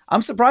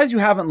 I'm surprised you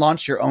haven't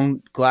launched your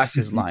own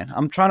glasses line.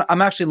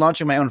 I'm actually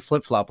launching my own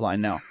flip-flop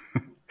line now.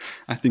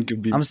 I think you'll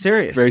be I'm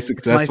serious. Very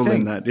successful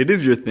in that. It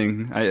is your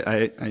thing.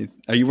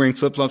 Are you wearing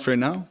flip-flops right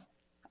now?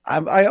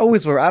 I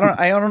always wear.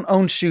 I don't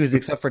own shoes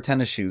except for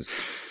tennis shoes.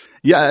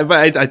 Yeah,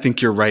 but I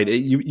think you're right.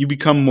 You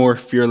become more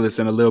fearless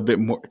and a little bit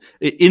more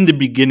in the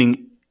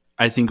beginning.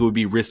 I think it would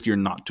be riskier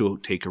not to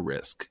take a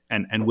risk.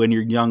 And when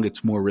you're young,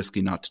 it's more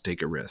risky not to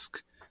take a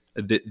risk.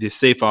 The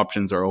safe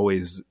options are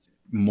always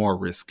more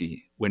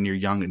risky when you're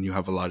young and you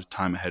have a lot of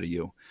time ahead of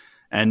you.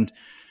 And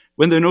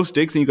when there are no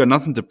stakes and you got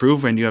nothing to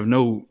prove and you have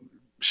no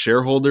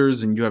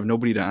shareholders and you have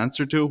nobody to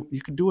answer to,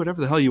 you can do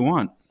whatever the hell you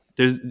want.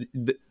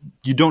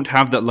 You don't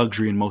have that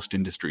luxury in most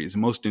industries.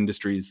 In most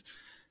industries,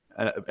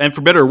 and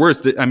for better or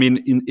worse,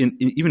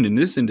 even in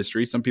this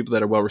industry, some people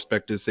that are well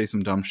respected say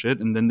some dumb shit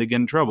and then they get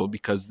in trouble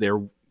because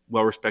they're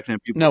well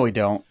respected people. No, we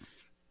don't.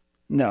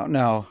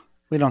 No,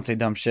 we don't say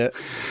dumb shit.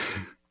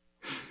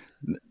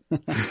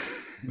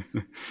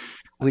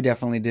 We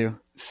definitely do.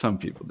 Some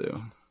people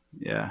do.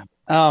 Yeah.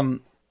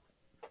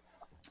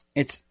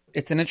 It's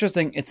an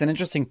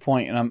interesting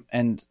point,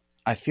 and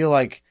I feel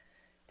like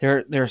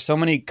there are so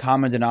many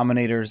common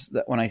denominators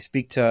that when I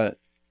speak to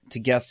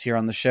guests here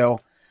on the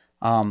show,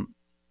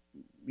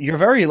 you're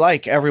very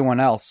like everyone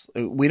else.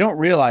 We don't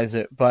realize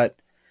it, but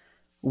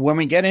when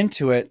we get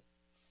into it,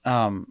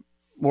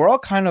 we're all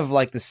kind of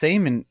like the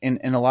same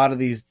in a lot of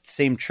these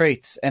same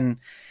traits. And,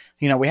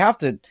 we have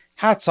to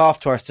hats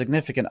off to our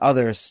significant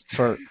others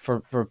for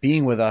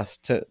being with us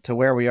to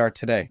where we are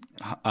today.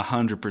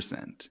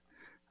 100%.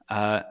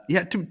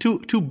 Yeah.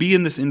 To be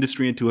in this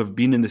industry and to have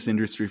been in this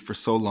industry for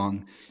so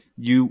long,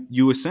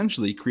 you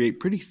essentially create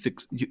pretty thick,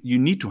 you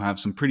need to have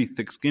some pretty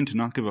thick skin to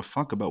not give a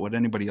fuck about what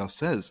anybody else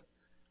says.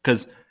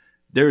 Because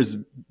there's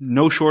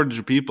no shortage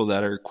of people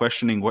that are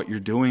questioning what you're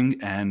doing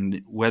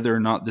and whether or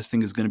not this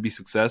thing is going to be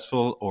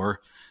successful. Or,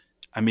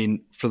 I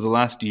mean, for the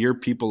last year,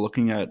 people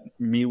looking at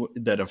me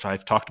that if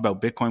I've talked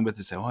about Bitcoin with,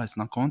 they say, "Oh, it's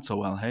not going so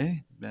well.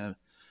 Hey,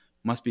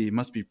 must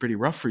be pretty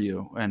rough for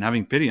you," and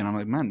having pity. And I'm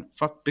like, man,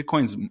 fuck,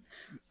 Bitcoin's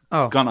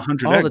gone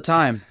 100x all the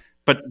time.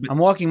 But I'm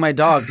walking my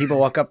dog. People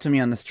walk up to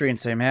me on the street and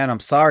say, "Man, I'm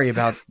sorry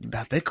about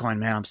Bitcoin,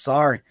 man. I'm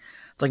sorry."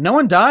 It's like, no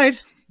one died.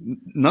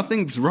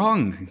 Nothing's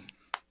wrong.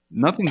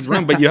 Nothing's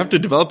wrong, but you have to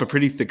develop a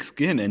pretty thick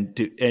skin, and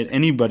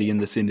anybody in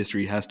this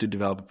industry has to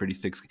develop a pretty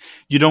thick skin.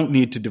 You don't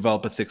need to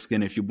develop a thick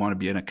skin if you want to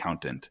be an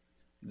accountant.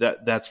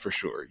 That's for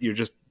sure. You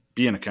just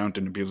be an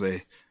accountant, and people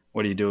say,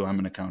 "What do you do?" "I'm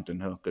an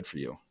accountant." "Oh, good for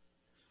you."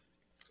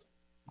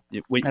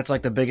 That's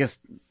like the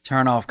biggest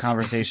turn-off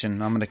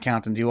conversation. "I'm an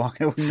accountant." Do you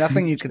walk in with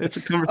nothing you could?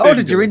 Oh,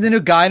 did you read the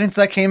new guidance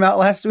that came out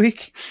last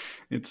week?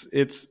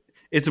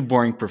 It's a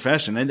boring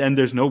profession, and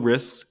there's no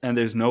risks, and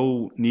there's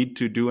no need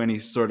to do any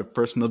sort of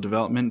personal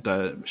development.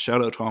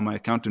 Shout out to all my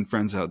accountant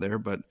friends out there,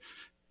 but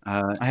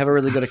I have a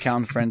really good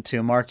accountant friend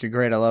too. Mark, you're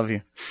great. I love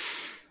you.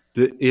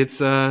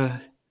 It's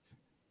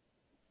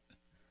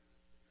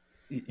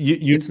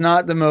it's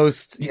not the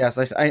most.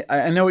 Yes,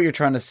 I know what you're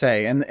trying to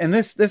say, and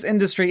this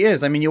industry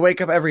is. I mean, you wake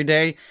up every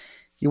day,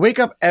 you wake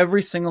up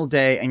every single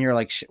day, and you're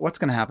like, what's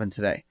going to happen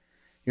today?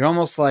 You're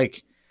almost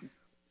like,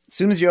 as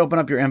soon as you open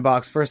up your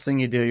inbox, first thing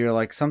you do, you're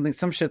like, some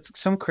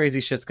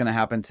crazy shit's going to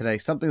happen today.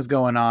 Something's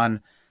going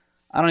on.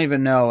 I don't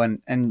even know.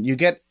 And you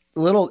get a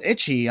little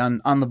itchy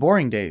on the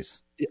boring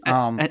days.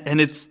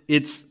 And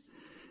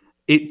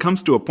it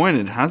comes to a point,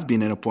 and it has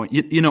been at a point,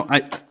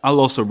 I'll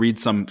also read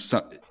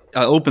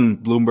I open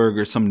Bloomberg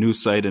or some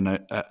news site and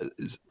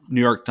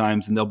New York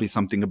Times, and there'll be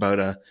something about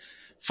a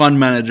fund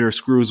manager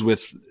screws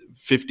with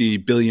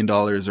 $50 billion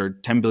or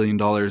 $10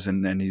 billion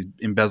and he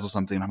embezzles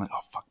something. And I'm like,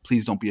 oh, fuck,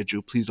 please don't be a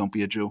Jew. Please don't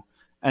be a Jew.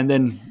 And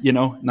then,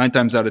 9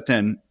 times out of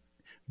 10,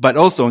 but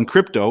also in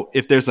crypto,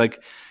 if there's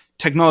like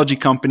technology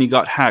company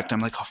got hacked, I'm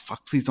like, oh,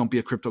 fuck, please don't be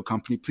a crypto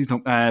company. Please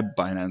don't,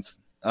 Binance.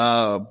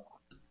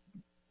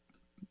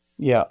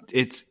 Yeah.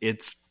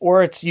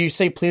 Or you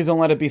say, please don't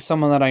let it be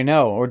someone that I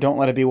know, or don't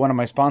let it be one of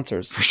my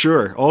sponsors. For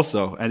sure.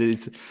 Also,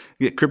 and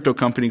crypto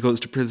company goes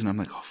to prison. I'm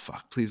like, oh,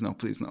 fuck, please no,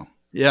 please no.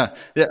 Yeah.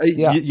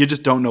 You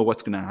just don't know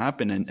what's going to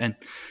happen. And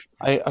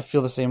I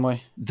feel the same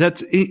way.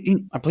 That's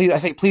I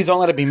say, please don't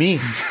let it be me.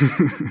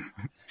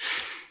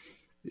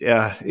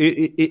 Yeah.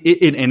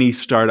 In any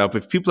startup,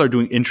 if people are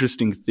doing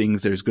interesting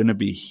things, there's going to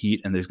be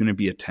heat and there's going to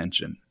be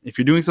attention. If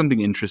you're doing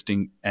something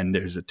interesting and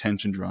there's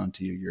attention drawn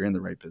to you, you're in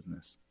the right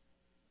business.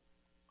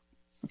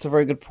 That's a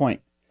very good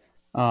point.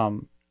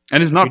 And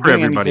it's not for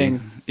everybody.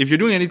 If you're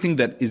doing anything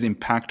that is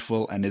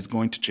impactful and is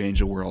going to change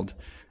the world,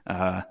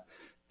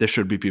 there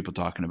should be people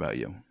talking about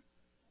you.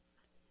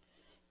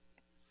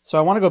 So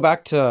I want to go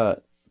back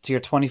to your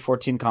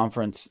 2014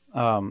 conference,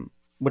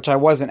 which I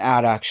wasn't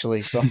at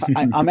actually. So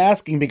I'm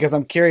asking because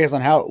I'm curious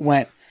on how it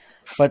went.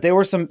 But there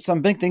were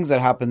some big things that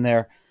happened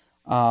there.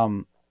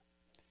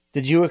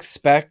 Did you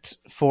expect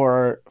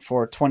for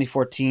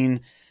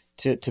 2014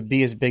 to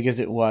be as big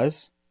as it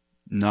was?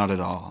 Not at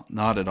all.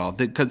 Not at all.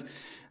 Because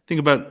think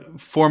about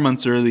 4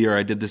 months earlier,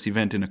 I did this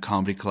event in a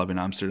comedy club in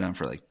Amsterdam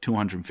for like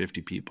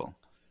 250 people.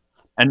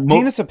 And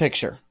paint us a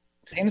picture.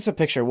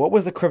 What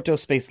was the crypto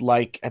space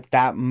like at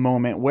that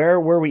moment? Where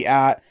were we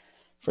at?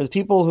 For the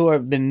people who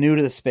have been new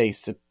to the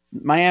space, to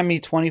Miami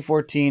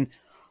 2014,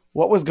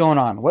 what was going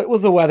on? What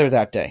was the weather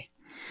that day?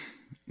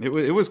 It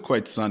was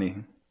quite sunny.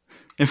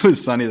 It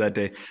was sunny that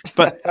day,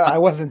 but I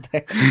wasn't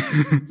there.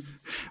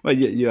 Well,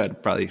 you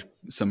had probably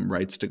some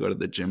rights to go to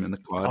the gym in the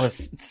quad. I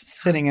was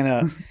sitting in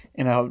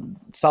a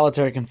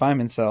solitary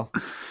confinement cell.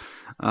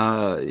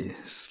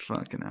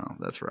 Fucking hell,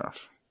 that's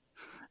rough.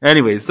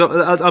 Anyway, so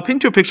I'll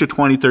paint you a picture of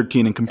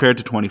 2013 and compare it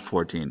to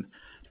 2014.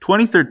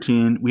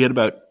 2013, we had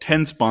about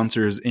 10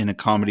 sponsors in a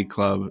comedy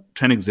club,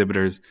 10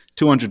 exhibitors,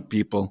 200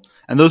 people,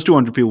 and those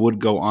 200 people would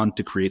go on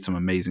to create some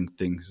amazing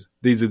things.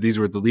 These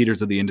were the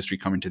leaders of the industry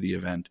coming to the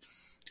event.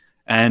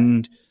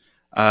 And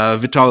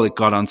Vitalik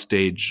got on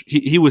stage.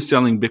 He was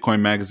selling Bitcoin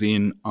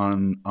Magazine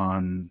on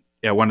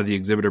one of the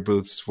exhibitor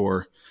booths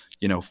for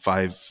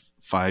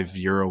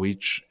 €5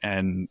 each,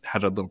 and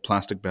had a little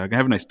plastic bag. I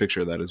have a nice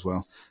picture of that as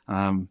well.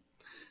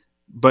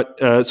 But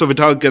so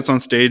Vitalik gets on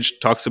stage,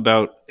 talks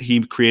about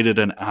he created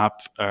an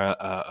app,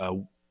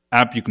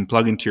 app you can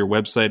plug into your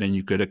website, and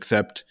you could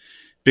accept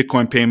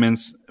Bitcoin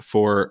payments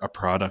for a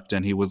product.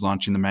 And he was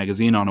launching the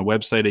magazine on a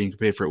website, and you could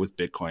pay for it with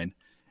Bitcoin.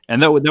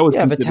 And that was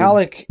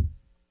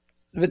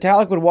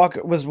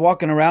Vitalik was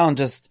walking around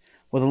just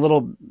with a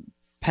little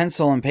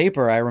pencil and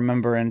paper, I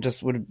remember, and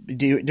just would be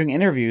doing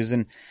interviews.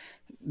 And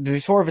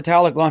before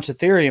Vitalik launched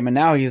Ethereum, and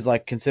now he's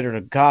like considered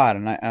a god.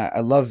 And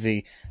I love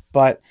V,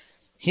 but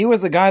he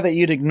was the guy that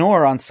you'd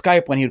ignore on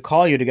Skype when he'd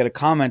call you to get a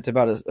comment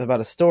about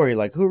a story.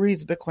 Like, who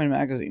reads Bitcoin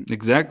magazine?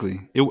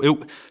 Exactly.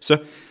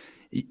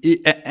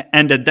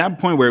 And at that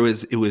point where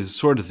it was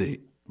sort of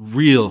the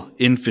real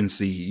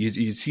infancy,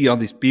 you see all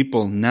these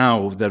people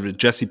now that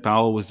Jesse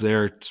Powell was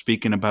there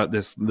speaking about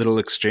this little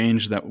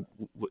exchange that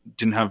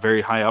didn't have very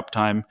high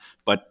uptime,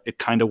 but it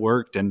kind of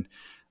worked. And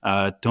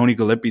Tony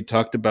Gillespie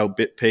talked about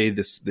BitPay,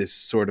 this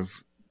sort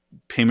of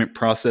payment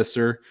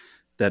processor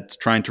that's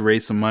trying to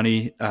raise some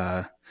money.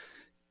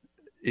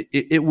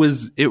 It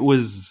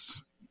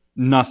was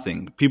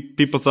nothing.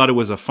 People thought it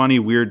was a funny,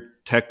 weird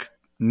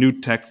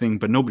new tech thing,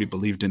 but nobody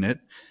believed in it.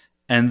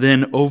 And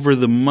then over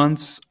the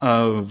months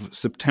of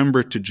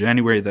September to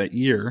January that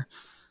year,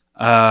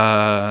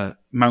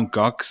 Mt.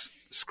 Gox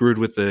screwed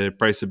with the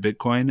price of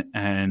Bitcoin,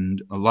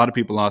 and a lot of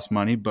people lost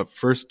money. But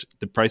first,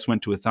 the price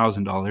went to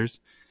 $1,000.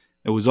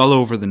 It was all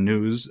over the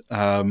news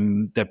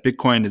that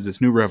Bitcoin is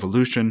this new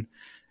revolution.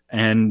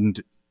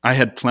 And I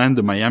had planned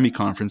the Miami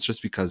conference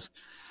just because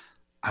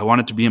I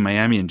wanted to be in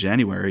Miami in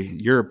January.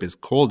 Europe is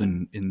cold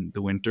in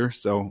the winter,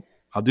 so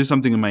I'll do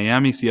something in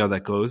Miami, see how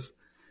that goes.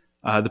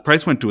 The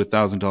price went to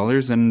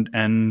 $1,000,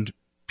 and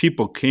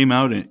people came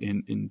out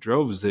in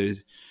droves.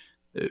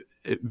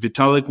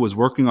 Vitalik was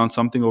working on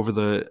something over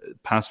the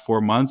past 4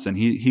 months, and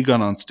he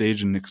got on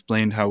stage and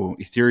explained how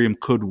Ethereum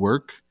could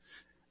work.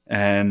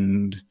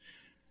 And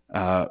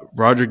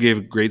Roger gave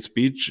a great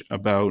speech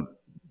about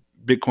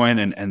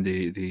Bitcoin and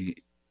the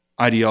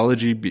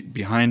ideology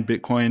behind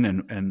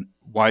Bitcoin and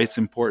why it's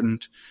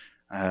important.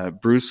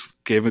 Bruce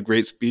gave a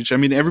great speech. I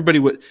mean,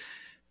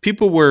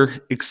 people were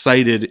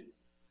excited.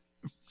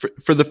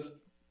 For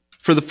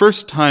the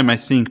first time, I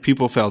think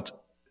people felt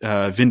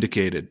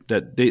vindicated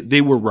that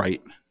they were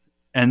right,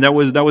 and that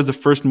was the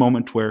first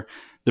moment where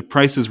the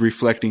price is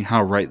reflecting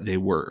how right they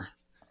were,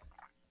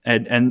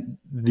 and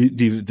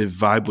the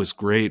vibe was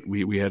great.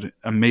 We had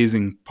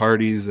amazing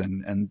parties,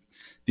 and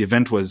the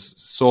event was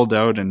sold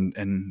out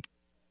and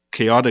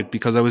chaotic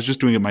because I was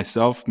just doing it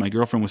myself. My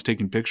girlfriend was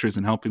taking pictures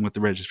and helping with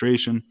the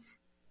registration.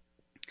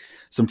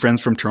 Some friends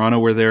from Toronto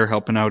were there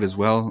helping out as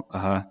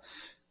well.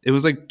 It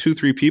was like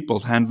 2-3 people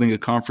handling a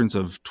conference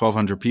of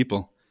 1,200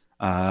 people.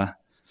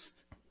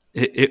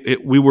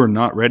 We were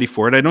not ready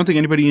for it. I don't think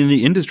anybody in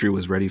the industry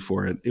was ready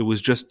for it. It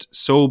was just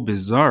so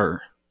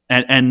bizarre.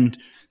 And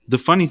the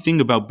funny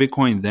thing about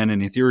Bitcoin then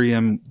and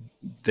Ethereum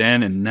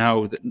then and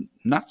now, that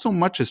not so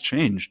much has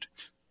changed.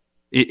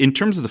 In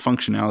terms of the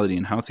functionality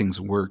and how things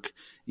work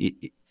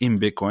in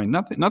Bitcoin,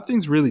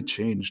 nothing's really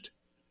changed.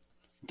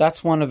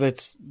 That's one of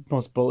its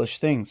most bullish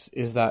things,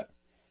 is that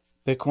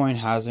Bitcoin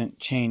hasn't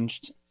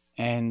changed.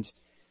 And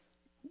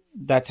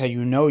that's how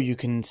you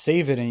can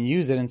save it and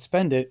use it and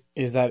spend it,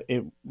 is that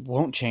it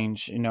won't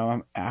change.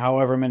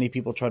 However many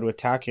people try to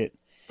attack it,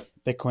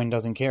 Bitcoin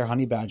doesn't care.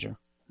 Honey Badger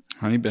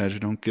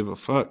don't give a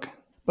fuck.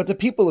 But the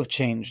people have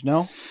changed,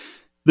 no?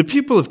 The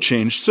people have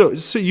changed. So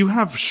you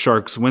have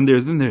sharks. When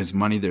there's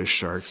money, there's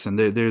sharks, and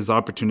there's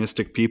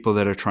opportunistic people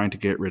that are trying to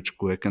get rich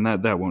quick, and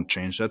that won't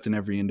change. That's in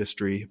every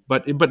industry.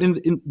 But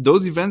in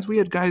those events, we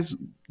had guys,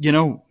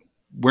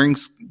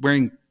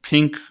 wearing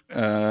pink,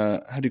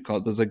 how do you call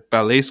it? Those like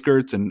ballet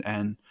skirts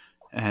and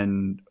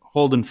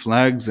holding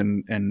flags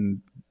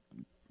and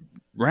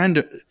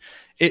random.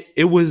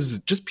 It was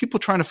just people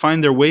trying to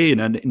find their way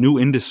in a new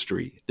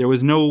industry. There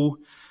was no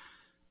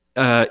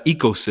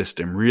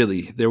ecosystem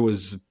really.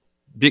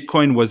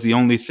 Bitcoin was the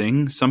only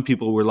thing. Some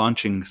people were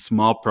launching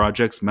small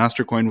projects.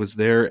 Mastercoin was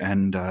there,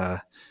 and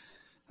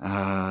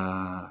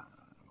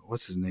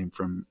what's his name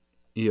from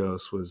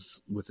EOS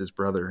was with his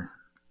brother.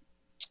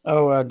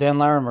 Oh, Dan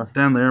Larimer.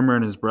 Dan Larimer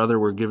and his brother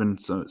were given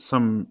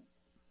some.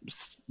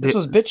 This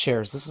was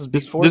BitShares. This is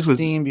before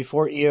Steam,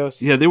 before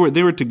EOS. Yeah, they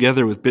were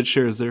together with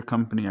BitShares, their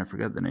company. I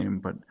forget the name,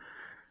 but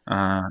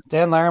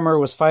Dan Larimer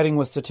was fighting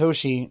with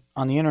Satoshi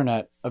on the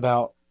internet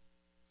about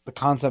the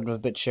concept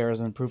of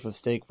BitShares and proof of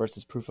stake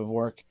versus proof of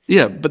work.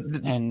 Yeah, but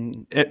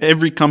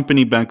every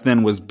company back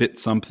then was Bit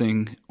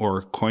something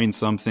or Coin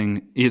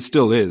something. It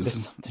still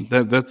is.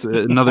 That's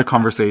another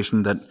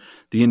conversation that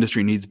the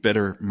industry needs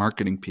better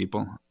marketing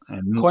people.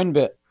 And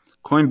Coinbit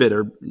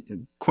or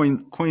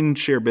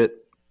CoinShareBit,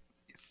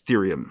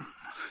 Ethereum.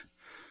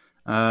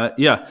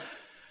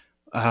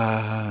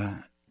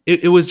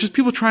 It was just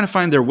people trying to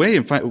find their way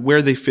and find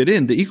where they fit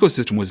in. The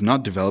ecosystem was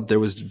not developed. There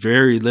was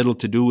very little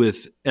to do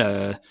with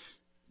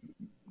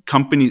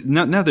companies.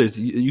 Now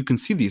you can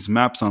see these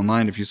maps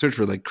online. If you search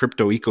for like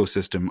crypto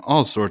ecosystem,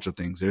 all sorts of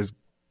things. There's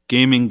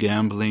gaming,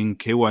 gambling,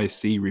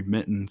 KYC,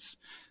 remittance.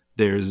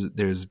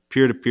 There's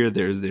peer-to-peer.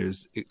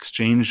 There's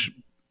exchange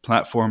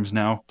platforms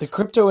now. The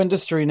crypto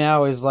industry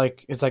now is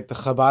like the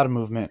Chabad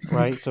movement,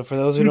 right? So for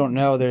those who don't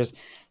know, there's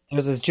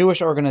this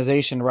Jewish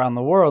organization around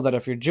the world that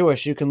if you're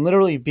Jewish, you can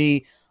literally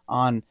be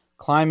on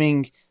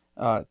climbing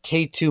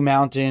K2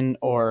 mountain,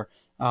 or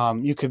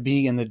you could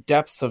be in the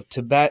depths of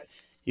Tibet.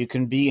 You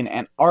can be in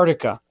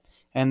Antarctica,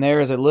 and there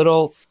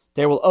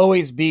will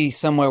always be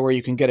somewhere where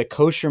you can get a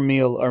kosher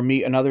meal or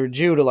meet another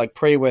Jew to like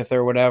pray with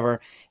or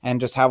whatever,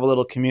 and just have a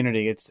little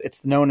community.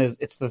 It's known as,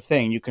 it's the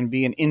thing. You can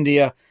be in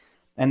India,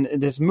 and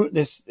this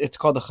it's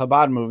called the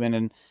Chabad movement,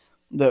 and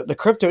the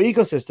crypto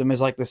ecosystem is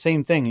like the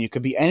same thing. You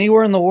could be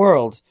anywhere in the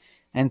world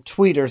and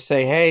tweet or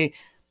say, "Hey,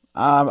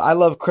 I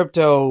love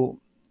crypto.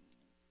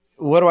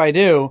 What do I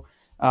do?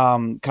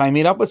 Can I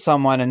meet up with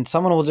someone?" And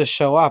someone will just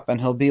show up,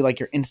 and he'll be like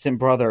your instant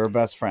brother or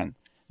best friend.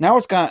 Now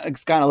it's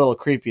gotten a little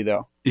creepy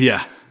though.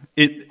 Yeah,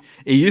 it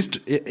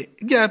used to,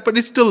 yeah, but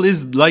it still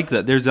is like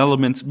that. There's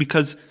elements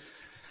because,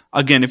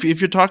 again, if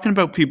you're talking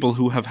about people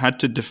who have had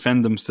to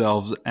defend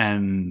themselves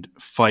and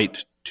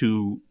fight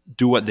to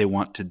do what they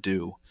want to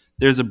do,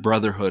 there's a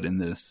brotherhood in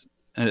this,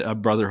 a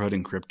brotherhood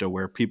in crypto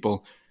where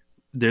people.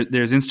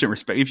 There's instant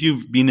respect. If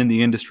you've been in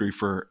the industry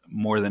for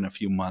more than a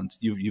few months,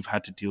 you've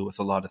had to deal with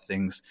a lot of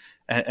things,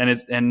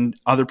 and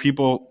other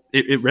people.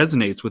 It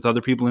resonates with other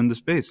people in the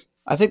space.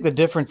 I think the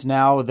difference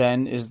now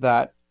then is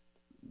that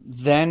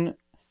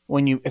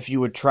if you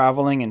were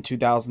traveling in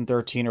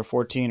 2013 or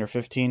 14 or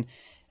 15,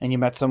 and you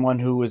met someone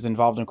who was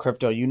involved in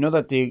crypto, you know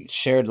that they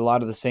shared a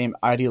lot of the same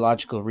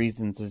ideological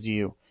reasons as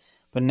you.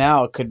 But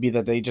now it could be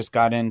that they just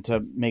got in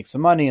to make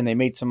some money, and they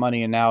made some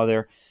money, and now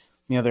they're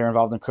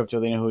involved in crypto.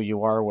 They know who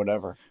you are or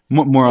whatever.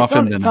 More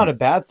often than it's not a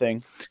bad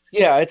thing.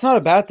 Yeah, it's not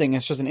a bad thing.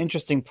 It's just an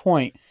interesting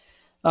point.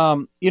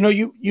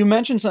 You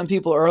mentioned some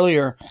people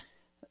earlier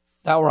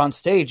that were on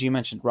stage. You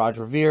mentioned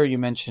Roger Ver. You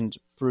mentioned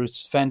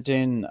Bruce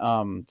Fenton,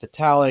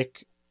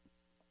 Vitalik,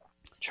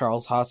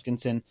 Charles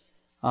Hoskinson.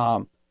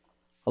 A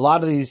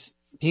lot of these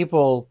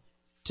people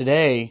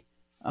today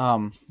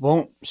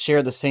won't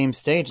share the same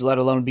stage, let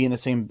alone be in the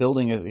same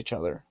building as each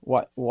other.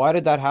 Why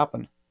did that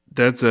happen?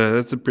 That's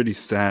a pretty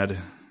sad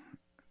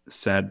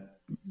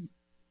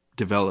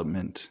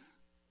development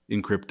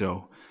in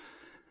crypto.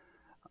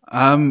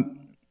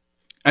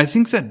 I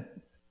think that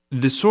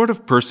the sort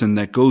of person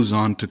that goes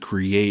on to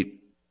create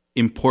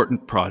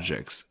important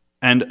projects,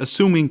 and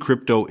assuming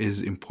crypto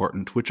is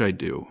important, which I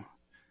do,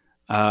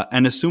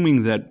 and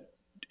assuming that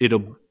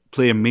it'll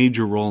play a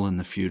major role in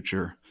the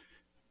future,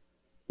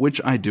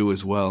 which I do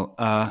as well,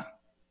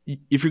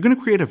 if you're going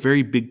to create a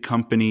very big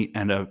company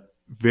and a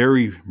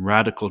very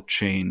radical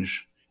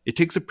change, it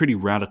takes a pretty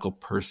radical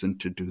person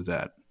to do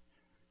that.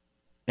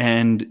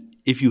 And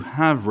if you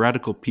have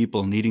radical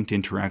people needing to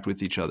interact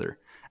with each other,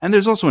 and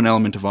there's also an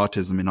element of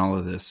autism in all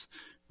of this,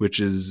 which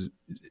is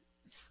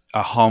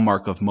a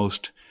hallmark of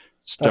most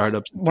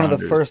startups. That's one of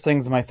the first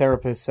things my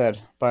therapist said,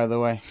 by the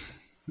way.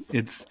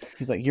 He's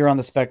like, "You're on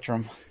the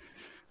spectrum."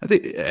 I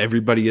think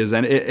everybody is,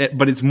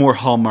 but it's more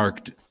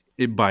hallmarked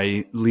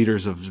by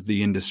leaders of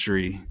the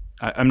industry.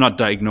 I'm not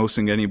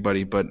diagnosing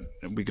anybody, but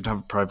we could have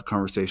a private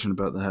conversation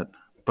about that.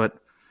 But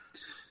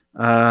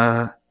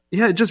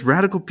just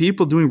radical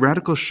people doing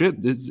radical shit.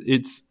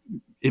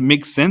 It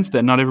makes sense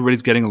that not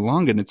everybody's getting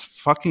along, and it's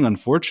fucking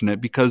unfortunate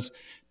because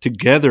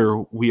together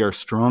we are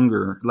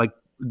stronger. Like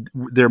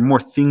there are more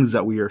things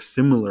that we are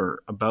similar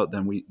about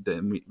than we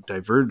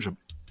diverge.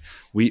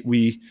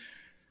 We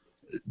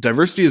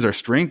diversity is our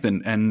strength,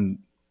 and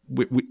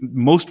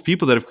most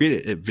people that have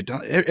created it,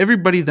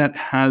 everybody that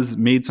has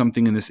made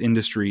something in this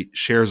industry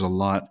shares a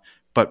lot,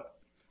 but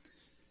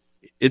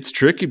it's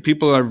tricky.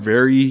 People are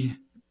very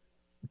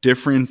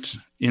different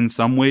in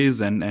some ways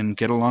and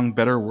get along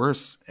better or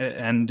worse.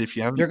 And if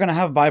you're going to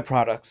have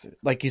byproducts,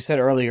 like you said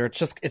earlier, it's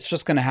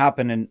just going to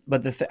happen.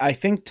 But I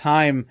think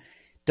time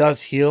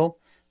does heal,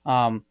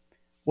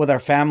 with our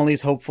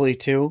families, hopefully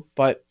too.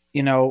 But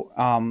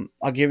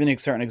I'll give you a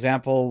certain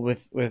example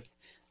with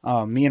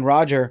me and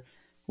Roger.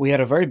 We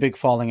had a very big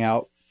falling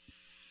out,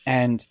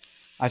 and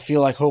I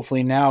feel like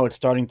hopefully now it's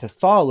starting to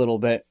thaw a little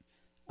bit.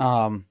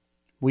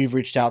 We've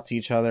reached out to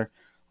each other.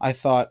 I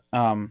thought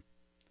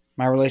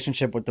my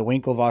relationship with the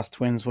Winklevoss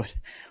twins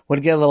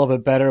would get a little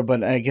bit better,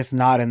 but I guess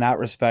not in that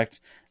respect.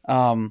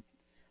 But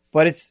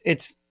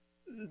it's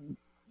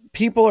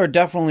people are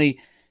definitely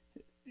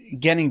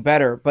getting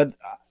better. But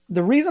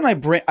the reason I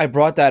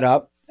brought that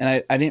up,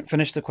 and I didn't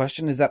finish the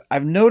question, is that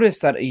I've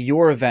noticed that at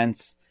your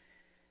events,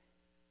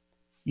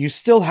 you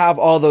still have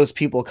all those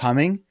people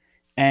coming,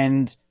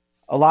 and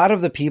a lot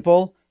of the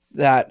people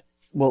that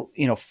will,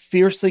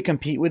 fiercely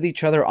compete with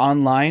each other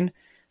online,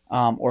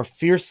 or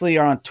fiercely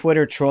are on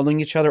Twitter trolling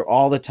each other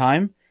all the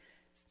time,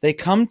 they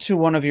come to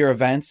one of your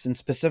events, and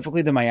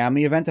specifically the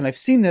Miami event, and I've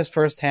seen this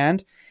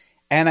firsthand,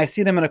 and I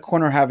see them in a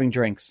corner having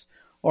drinks,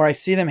 or I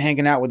see them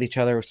hanging out with each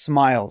other with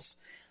smiles.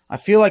 I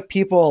feel like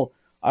people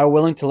are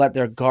willing to let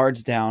their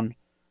guards down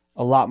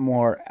a lot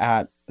more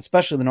at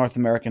especially the North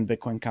American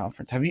Bitcoin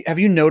Conference. Have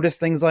you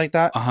noticed things like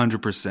that?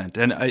 100%.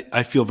 And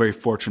I feel very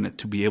fortunate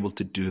to be able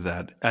to do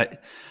that.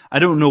 I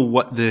don't know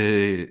what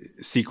the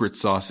secret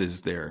sauce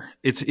is there.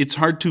 It's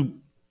hard to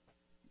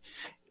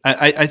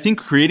I think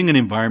creating an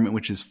environment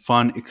which is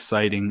fun,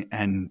 exciting,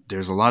 and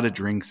there's a lot of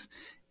drinks,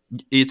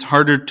 it's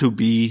harder to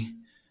be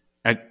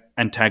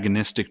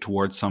antagonistic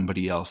towards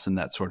somebody else in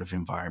that sort of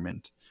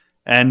environment.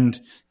 And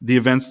the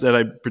events that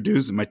I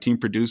produce and my team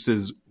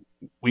produces,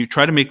 we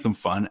try to make them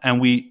fun, and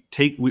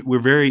we're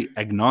very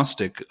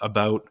agnostic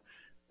about,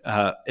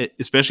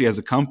 especially as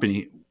a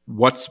company,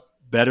 what's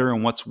better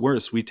and what's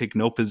worse. We take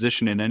no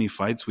position in any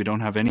fights. We don't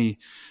have any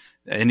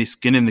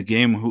skin in the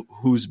game,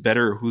 who's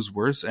better or who's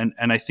worse. And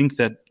I think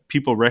that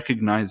people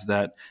recognize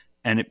that,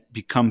 and it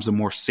becomes a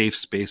more safe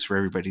space for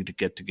everybody to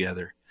get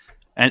together.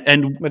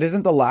 But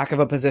isn't the lack of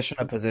a position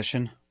a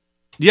position?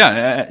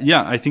 Yeah,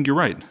 I think you're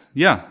right.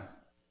 Yeah.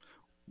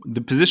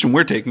 The position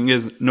we're taking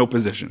is no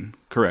position.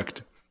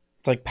 Correct.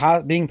 It's like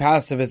being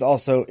passive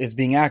is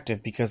being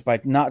active, because by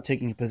not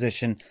taking a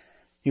position,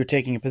 you're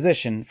taking a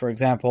position. For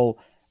example,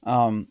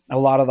 a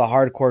lot of the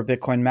hardcore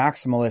Bitcoin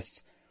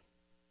maximalists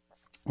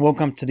won't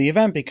come to the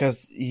event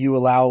because you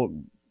allow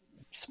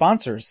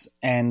sponsors,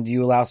 and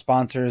you allow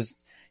sponsors,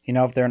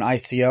 if they're an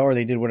ICO or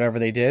they did whatever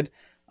they did.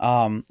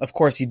 Of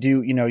course you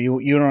do,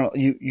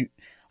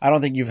 I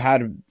don't think you've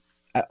had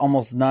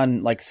almost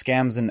none like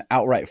scams and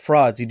outright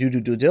frauds. You do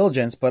due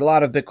diligence, but a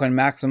lot of Bitcoin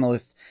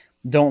maximalists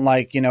don't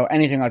like,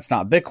 anything that's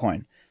not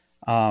Bitcoin.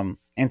 And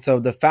so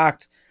the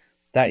fact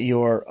that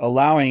you're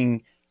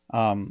allowing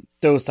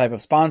those type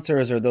of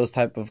sponsors or those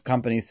type of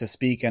companies to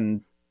speak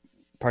and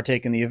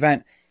partake in the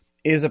event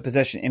is a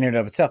position in and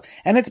of itself.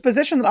 And it's a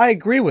position that I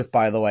agree with,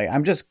 by the way.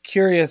 I'm just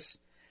curious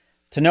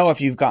to know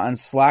if you've gotten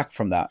slack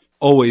from that.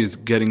 Always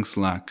getting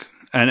slack.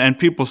 And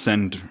people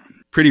send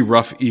pretty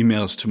rough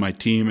emails to my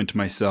team and to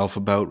myself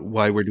about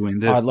why we're doing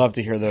this. Oh, I'd love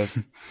to hear those.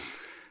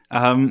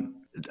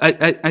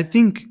 I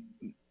think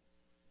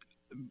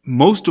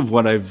most of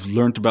what I've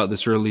learned about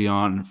this early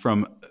on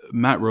from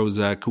Matt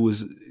Rozak, who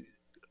was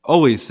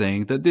always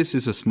saying that this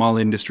is a small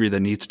industry that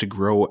needs to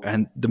grow,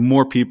 and the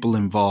more people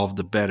involved,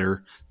 the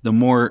better. The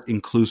more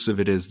inclusive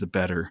it is, the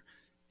better.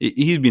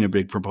 He's been a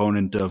big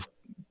proponent of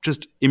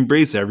just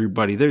embrace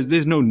everybody.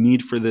 There's no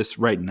need for this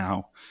right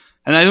now.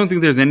 And I don't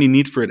think there's any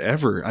need for it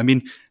ever. I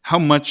mean, how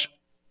much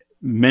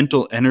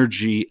mental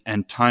energy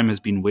and time has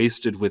been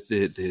wasted with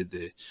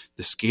the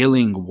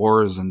scaling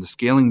wars and the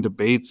scaling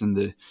debates and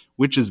the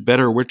which is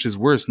better, which is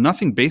worse.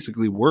 Nothing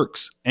basically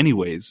works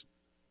anyways.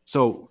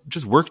 So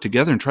just work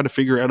together and try to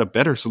figure out a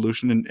better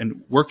solution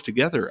and work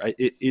together.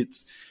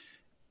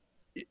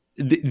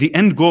 The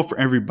end goal for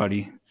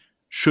everybody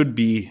should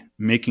be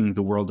making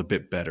the world a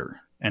bit better,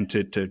 and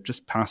to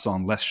just pass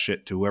on less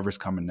shit to whoever's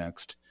coming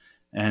next.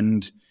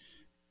 And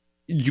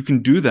you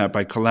can do that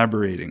by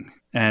collaborating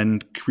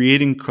and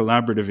creating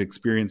collaborative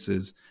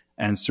experiences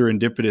and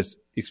serendipitous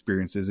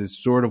experiences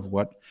is sort of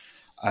what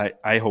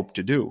I hope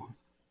to do.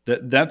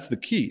 That's the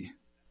key.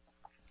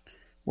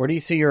 Where do you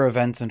see your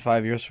events in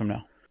 5 years from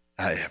now?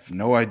 I have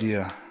no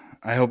idea.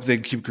 I hope they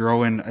keep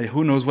growing.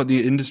 Who knows what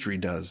the industry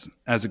does?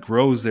 As it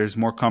grows, there's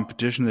more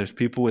competition. There's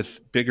people with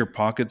bigger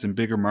pockets and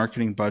bigger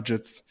marketing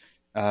budgets.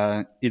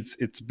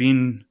 It's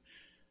been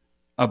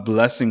a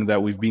blessing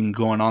that we've been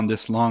going on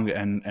this long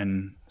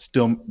and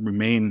still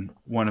remain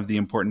one of the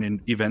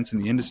important events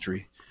in the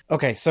industry.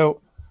 Okay,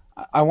 so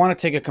I want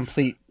to take a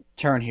complete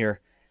turn here.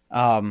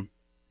 And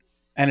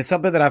it's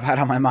something that I've had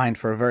on my mind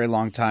for a very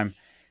long time.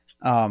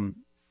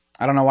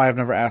 I don't know why I've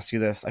never asked you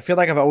this. I feel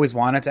like I've always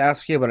wanted to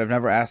ask you, but I've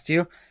never asked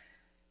you.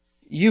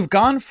 You've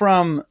gone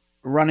from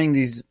running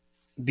these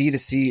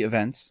B2C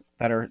events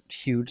that are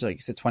huge, like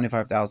you said,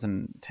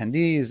 25,000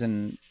 attendees,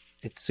 and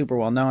it's super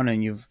well known,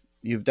 and you've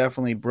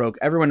definitely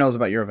everyone knows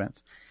about your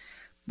events.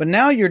 But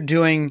now you're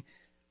doing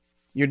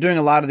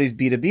a lot of these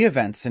B2B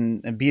events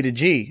and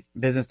B2G,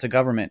 business to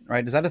government,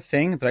 right? Is that a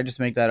thing? Did I just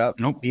make that up?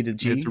 Nope.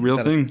 B2G? It's a real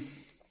thing.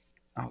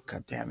 Oh,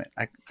 God damn it.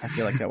 I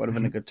feel like that would have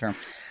been a good term.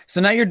 So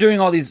now you're doing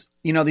all these,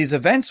 these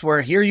events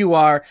where here you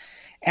are,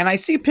 and I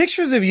see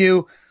pictures of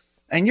you,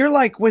 and you're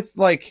like with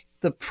like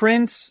the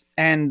prince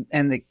and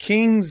the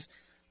kings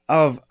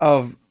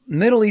of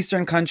Middle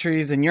Eastern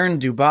countries, and you're in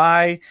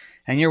Dubai,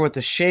 and you're with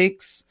the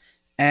sheikhs.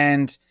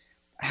 And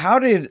how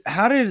did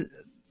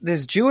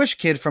this Jewish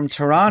kid from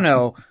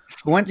Toronto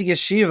who went to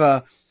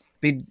yeshiva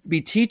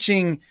be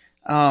teaching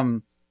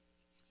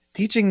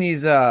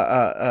these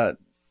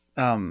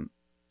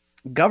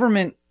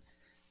government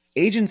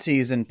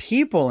agencies and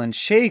people and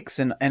sheikhs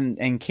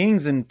and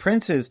kings and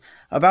princes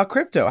about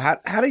crypto?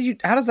 How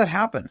does that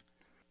happen?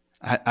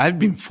 I've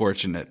been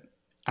fortunate.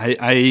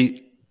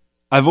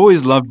 I've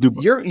always loved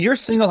Dubai. You're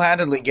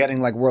single-handedly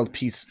getting like world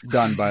peace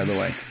done, by the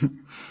way.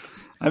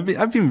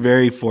 I've been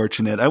very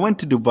fortunate. I went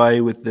to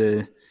Dubai with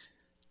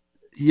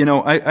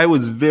I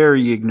was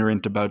very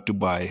ignorant about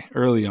Dubai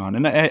early on,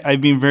 and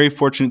I've been very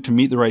fortunate to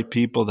meet the right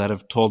people that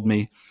have told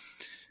me,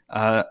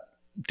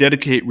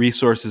 dedicate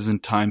resources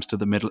and time to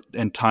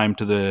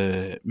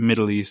the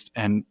Middle East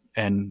and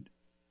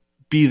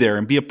be there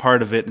and be a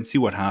part of it and see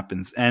what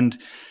happens. And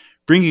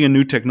bringing a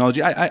new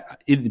technology, I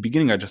in the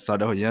beginning I just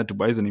thought, oh yeah,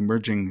 Dubai is an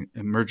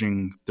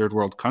emerging third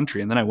world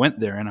country, and then I went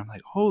there and I'm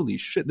like, holy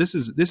shit, this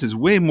is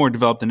way more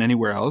developed than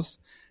anywhere else.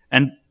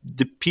 And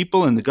the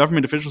people and the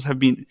government officials have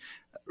been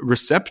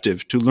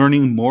receptive to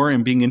learning more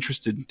and being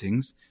interested in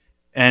things.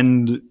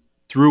 And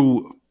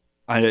through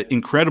an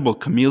incredible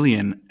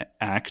chameleon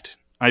act,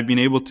 I've been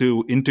able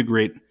to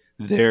integrate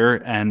there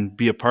and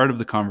be a part of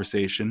the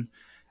conversation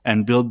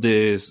and build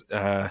this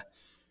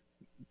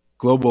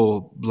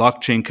global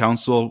blockchain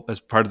council as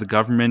part of the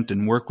government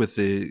and work with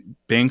the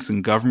banks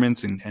and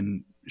governments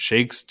and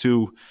sheikhs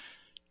to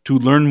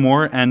learn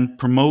more and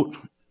promote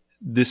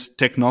this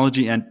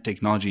technology and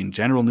technology in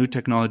general, new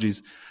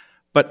technologies.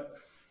 But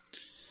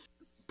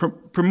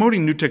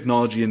promoting new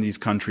technology in these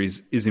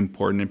countries is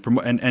important,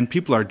 and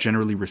people are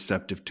generally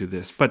receptive to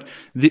this. But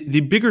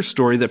the bigger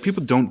story that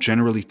people don't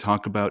generally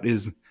talk about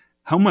is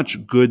how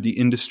much good the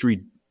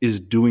industry is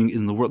doing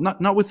in the world,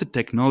 not with the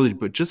technology,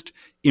 but just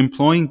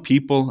employing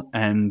people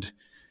and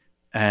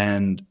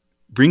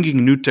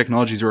bringing new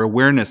technologies or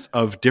awareness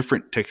of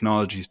different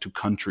technologies to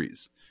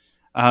countries.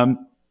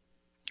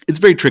 It's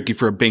very tricky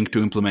for a bank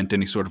to implement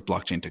any sort of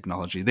blockchain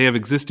technology. They have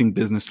existing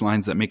business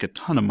lines that make a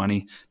ton of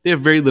money. They have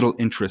very little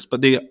interest,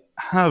 but they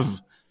have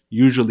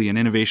usually an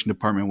innovation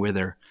department where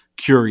they're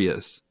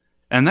curious.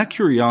 And that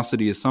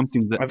curiosity is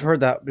something that I've heard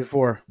that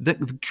before. The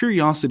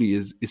curiosity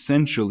is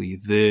essentially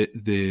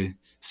the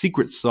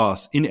secret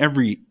sauce in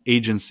every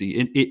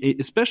agency,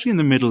 especially in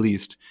the Middle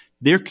East.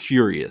 They're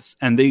curious,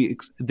 and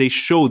they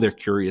show they're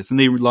curious, and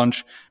they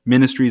launch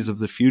ministries of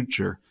the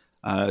future.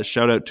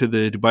 Shout out to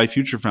the Dubai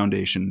Future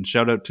Foundation.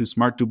 Shout out to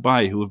Smart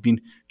Dubai, who have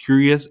been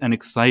curious and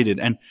excited.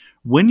 And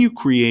when you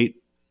create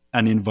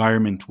an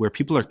environment where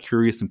people are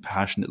curious and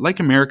passionate, like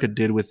America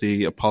did with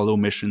the Apollo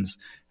missions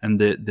and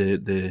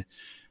the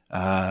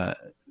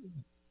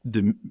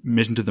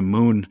mission to the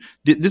moon,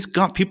 this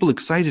got people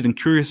excited and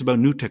curious about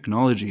new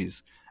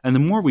technologies. And the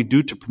more we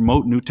do to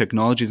promote new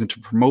technologies and to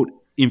promote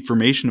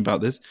information about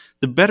this,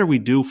 the better we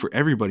do for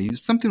everybody.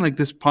 Something like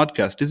this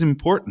podcast is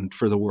important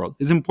for the world.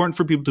 It's important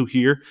for people to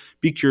hear,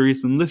 be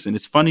curious, and listen.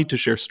 It's funny to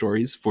share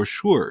stories, for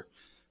sure.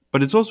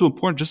 But it's also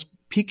important just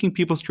piquing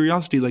people's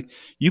curiosity. Like,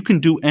 you can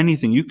do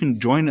anything. You can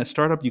join a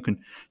startup. You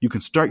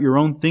can start your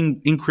own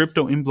thing in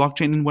crypto, in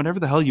blockchain, in whatever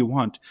the hell you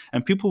want.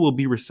 And people will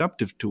be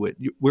receptive to it.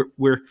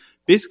 We're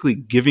basically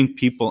giving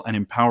people and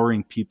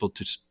empowering people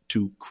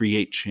to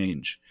create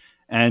change.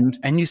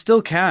 And you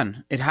still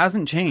can. It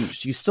hasn't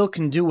changed. You still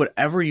can do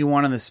whatever you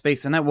want in this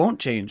space, and that won't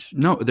change.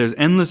 No, there's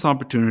endless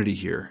opportunity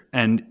here.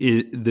 And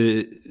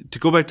to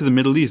go back to the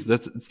Middle East,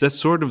 that's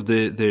sort of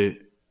the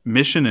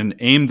mission and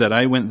aim that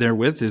I went there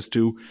with, is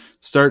to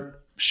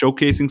start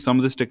showcasing some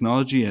of this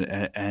technology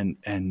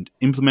and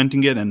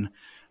implementing it, and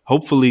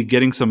hopefully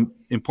getting some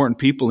important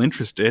people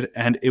interested.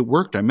 And it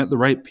worked. I met the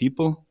right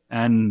people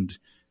and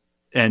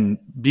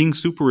being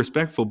super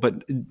respectful.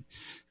 But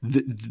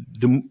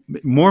the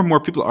more and more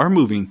people are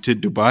moving to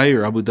Dubai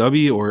or Abu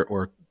Dhabi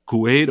or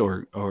Kuwait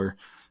or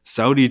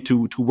Saudi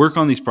to work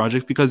on these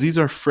projects, because these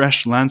are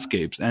fresh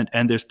landscapes,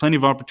 and there's plenty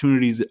of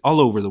opportunities all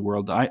over the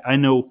world. I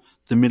know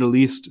the Middle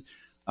East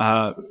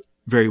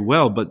very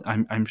well, but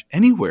I'm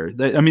anywhere.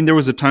 There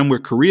was a time where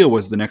Korea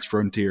was the next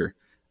frontier.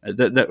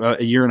 That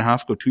a year and a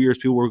half ago, 2 years,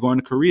 people were going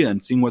to Korea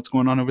and seeing what's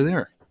going on over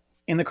there.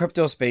 In the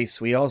crypto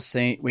space, we all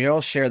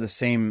share the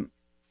same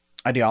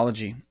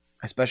ideology,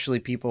 especially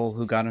people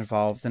who got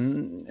involved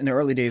in the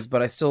early days.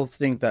 But I still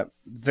think that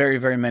very,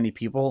 very many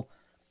people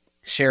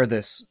share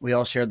this. We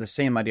all share the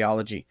same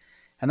ideology.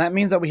 And that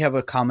means that we have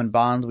a common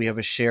bond. We have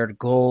a shared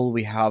goal.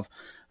 We have,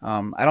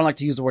 I don't like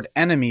to use the word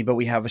enemy, but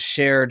we have a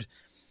shared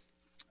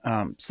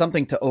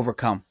something to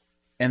overcome.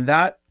 And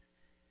that,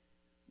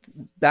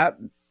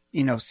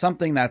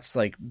 something that's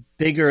like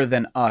bigger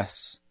than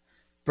us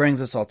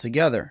brings us all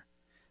together.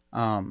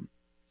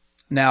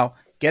 Now,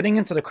 getting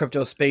into the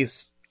crypto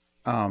space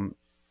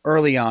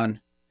early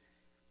on,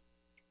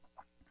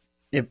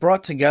 it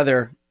brought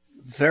together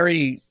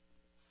very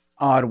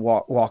odd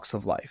walks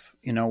of life.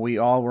 We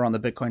all were on the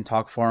Bitcoin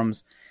Talk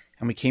forums,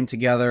 and we came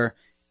together,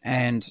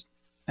 and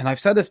I've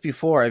said this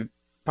before, I've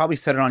probably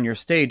said it on your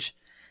stage,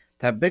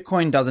 that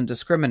Bitcoin doesn't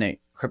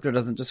discriminate. Crypto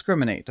doesn't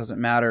discriminate. It doesn't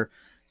matter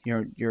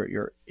your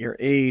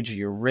age,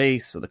 your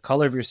race, or the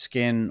color of your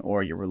skin,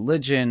 or your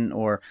religion,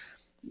 or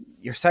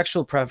your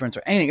sexual preference,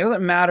 or anything. It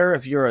doesn't matter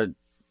if you're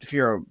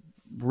a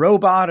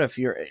robot, if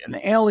you're an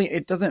alien.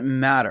 It doesn't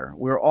matter.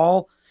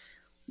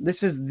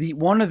 This is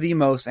one of the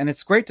most, and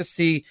it's great to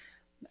see,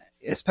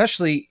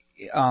 especially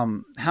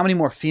how many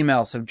more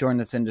females have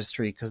joined this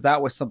industry, because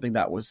that was something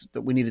that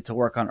we needed to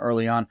work on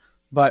early on.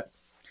 But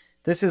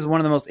this is one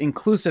of the most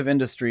inclusive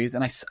industries,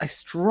 and I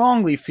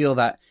strongly feel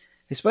that,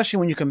 especially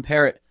when you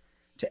compare it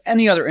to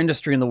any other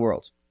industry in the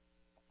world.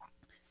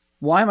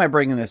 Why am I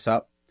bringing this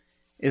up?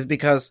 Is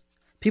because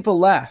people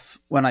laugh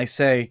when I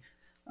say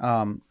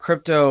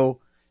crypto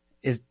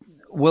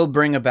will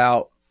bring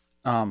about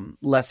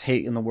less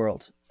hate in the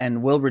world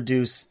and will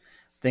reduce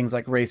things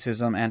like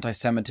racism,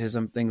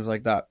 anti-Semitism, things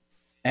like that.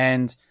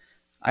 And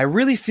I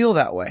really feel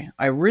that way.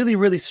 I really,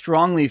 really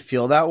strongly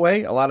feel that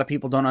way. A lot of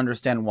people don't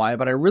understand why,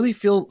 but I really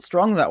feel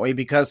strongly that way,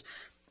 because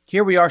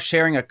here we are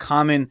sharing a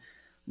common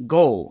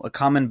goal, a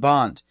common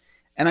bond.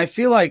 And I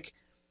feel like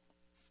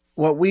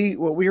what we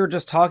were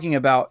just talking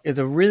about is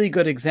a really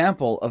good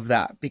example of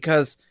that,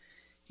 because,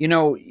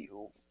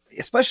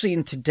 especially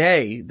in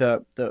today,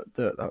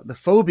 the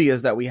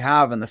phobias that we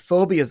have and the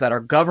phobias that our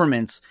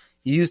governments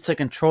use to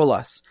control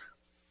us.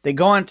 They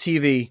go on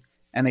TV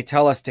and they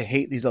tell us to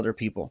hate these other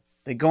people.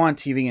 They go on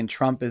TV and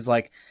Trump is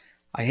like,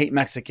 I hate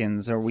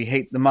Mexicans, or we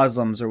hate the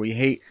Muslims, or we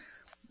hate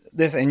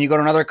this. And you go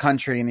to another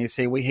country and they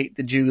say, we hate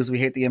the Jews, we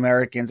hate the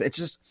Americans. It's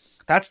just,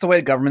 that's the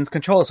way governments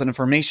control us with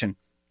information.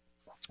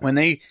 When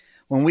they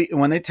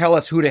tell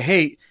us who to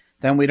hate,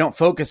 then we don't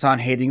focus on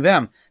hating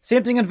them.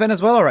 Same thing in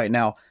Venezuela right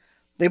now.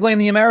 They blame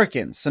the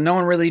Americans. So no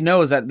one really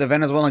knows that the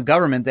Venezuelan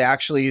government, they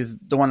actually is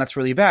the one that's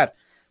really bad.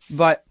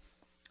 But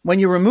when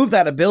you remove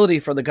that ability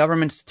for the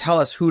governments to tell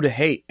us who to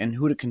hate and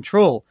who to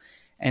control,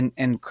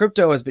 and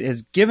crypto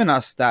has given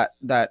us that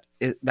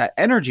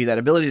energy, that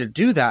ability to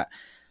do that.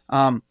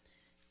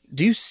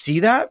 Do you see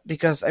that?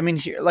 Because I mean,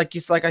 here, like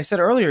I said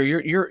earlier,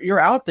 you're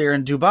out there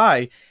in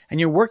Dubai and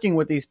you're working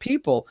with these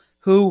people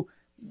who,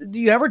 do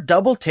you ever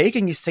double take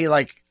and you say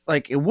like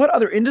in what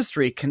other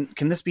industry can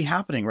this be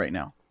happening right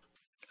now?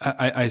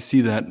 I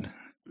see that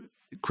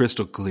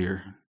crystal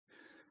clear.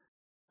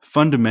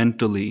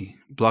 Fundamentally,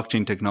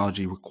 blockchain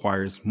technology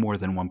requires more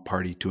than one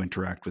party to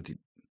interact with it.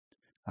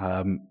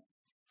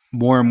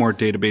 More and more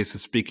databases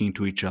speaking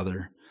to each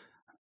other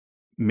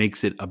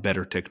makes it a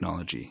better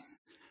technology.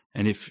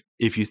 And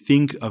if you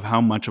think of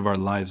how much of our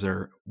lives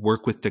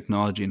work with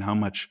technology and how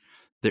much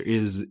there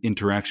is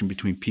interaction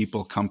between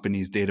people,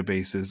 companies,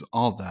 databases,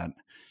 all that,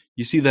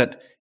 you see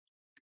that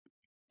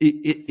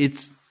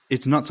it's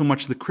not so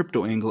much the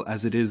crypto angle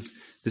as it is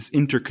this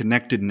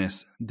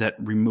interconnectedness that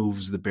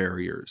removes the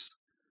barriers.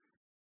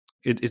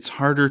 It's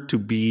harder to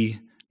be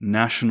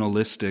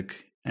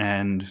nationalistic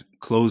and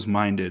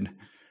close-minded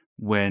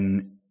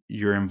when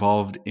you're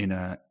involved in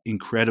an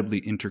incredibly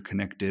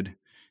interconnected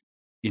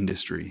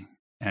industry.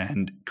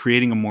 And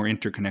creating a more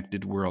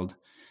interconnected world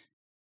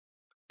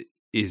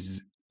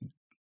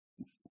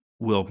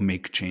will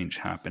make change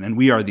happen. And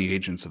we are the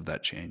agents of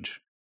that change.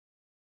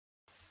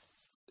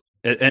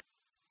 And it's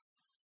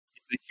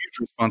a huge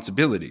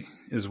responsibility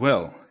as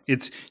well.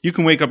 You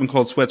can wake up in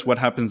cold sweats. What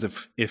happens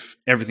if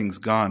everything's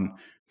gone?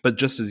 But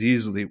just as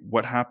easily,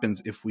 what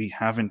happens if we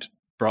haven't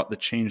brought the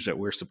change that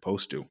we're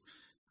supposed to?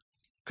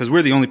 Because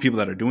we're the only people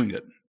that are doing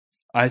it.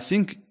 I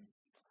think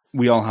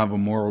we all have a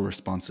moral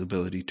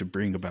responsibility to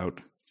bring about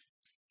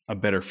a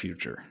better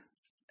future.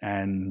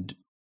 And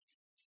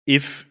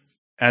if,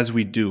 as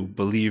we do,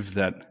 believe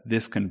that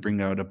this can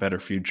bring out a better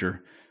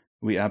future,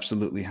 we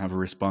absolutely have a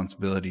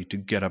responsibility to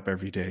get up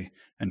every day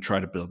and try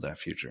to build that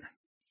future.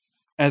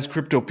 As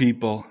crypto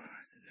people,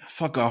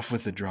 fuck off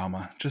with the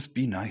drama. Just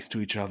be nice to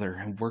each other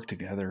and work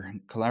together.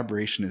 And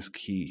collaboration is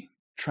key.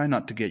 Try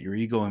not to get your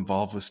ego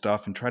involved with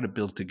stuff and try to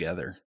build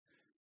together.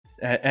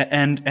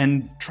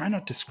 And try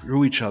not to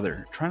screw each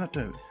other. Try not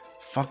to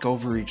fuck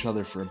over each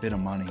other for a bit of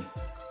money.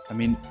 I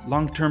mean,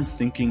 long-term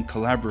thinking,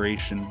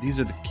 collaboration, these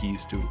are the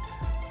keys to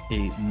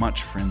a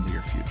much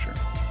friendlier future.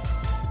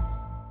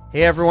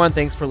 Hey everyone,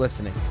 thanks for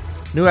listening.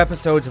 New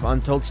episodes of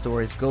Untold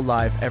Stories go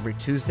live every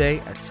Tuesday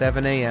at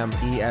 7 a.m.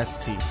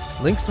 EST.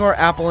 Links to our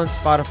Apple and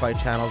Spotify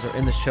channels are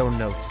in the show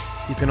notes.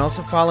 You can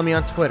also follow me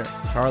on Twitter,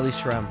 Charlie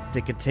Shrem,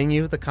 to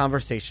continue the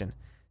conversation.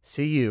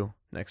 See you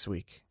next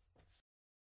week.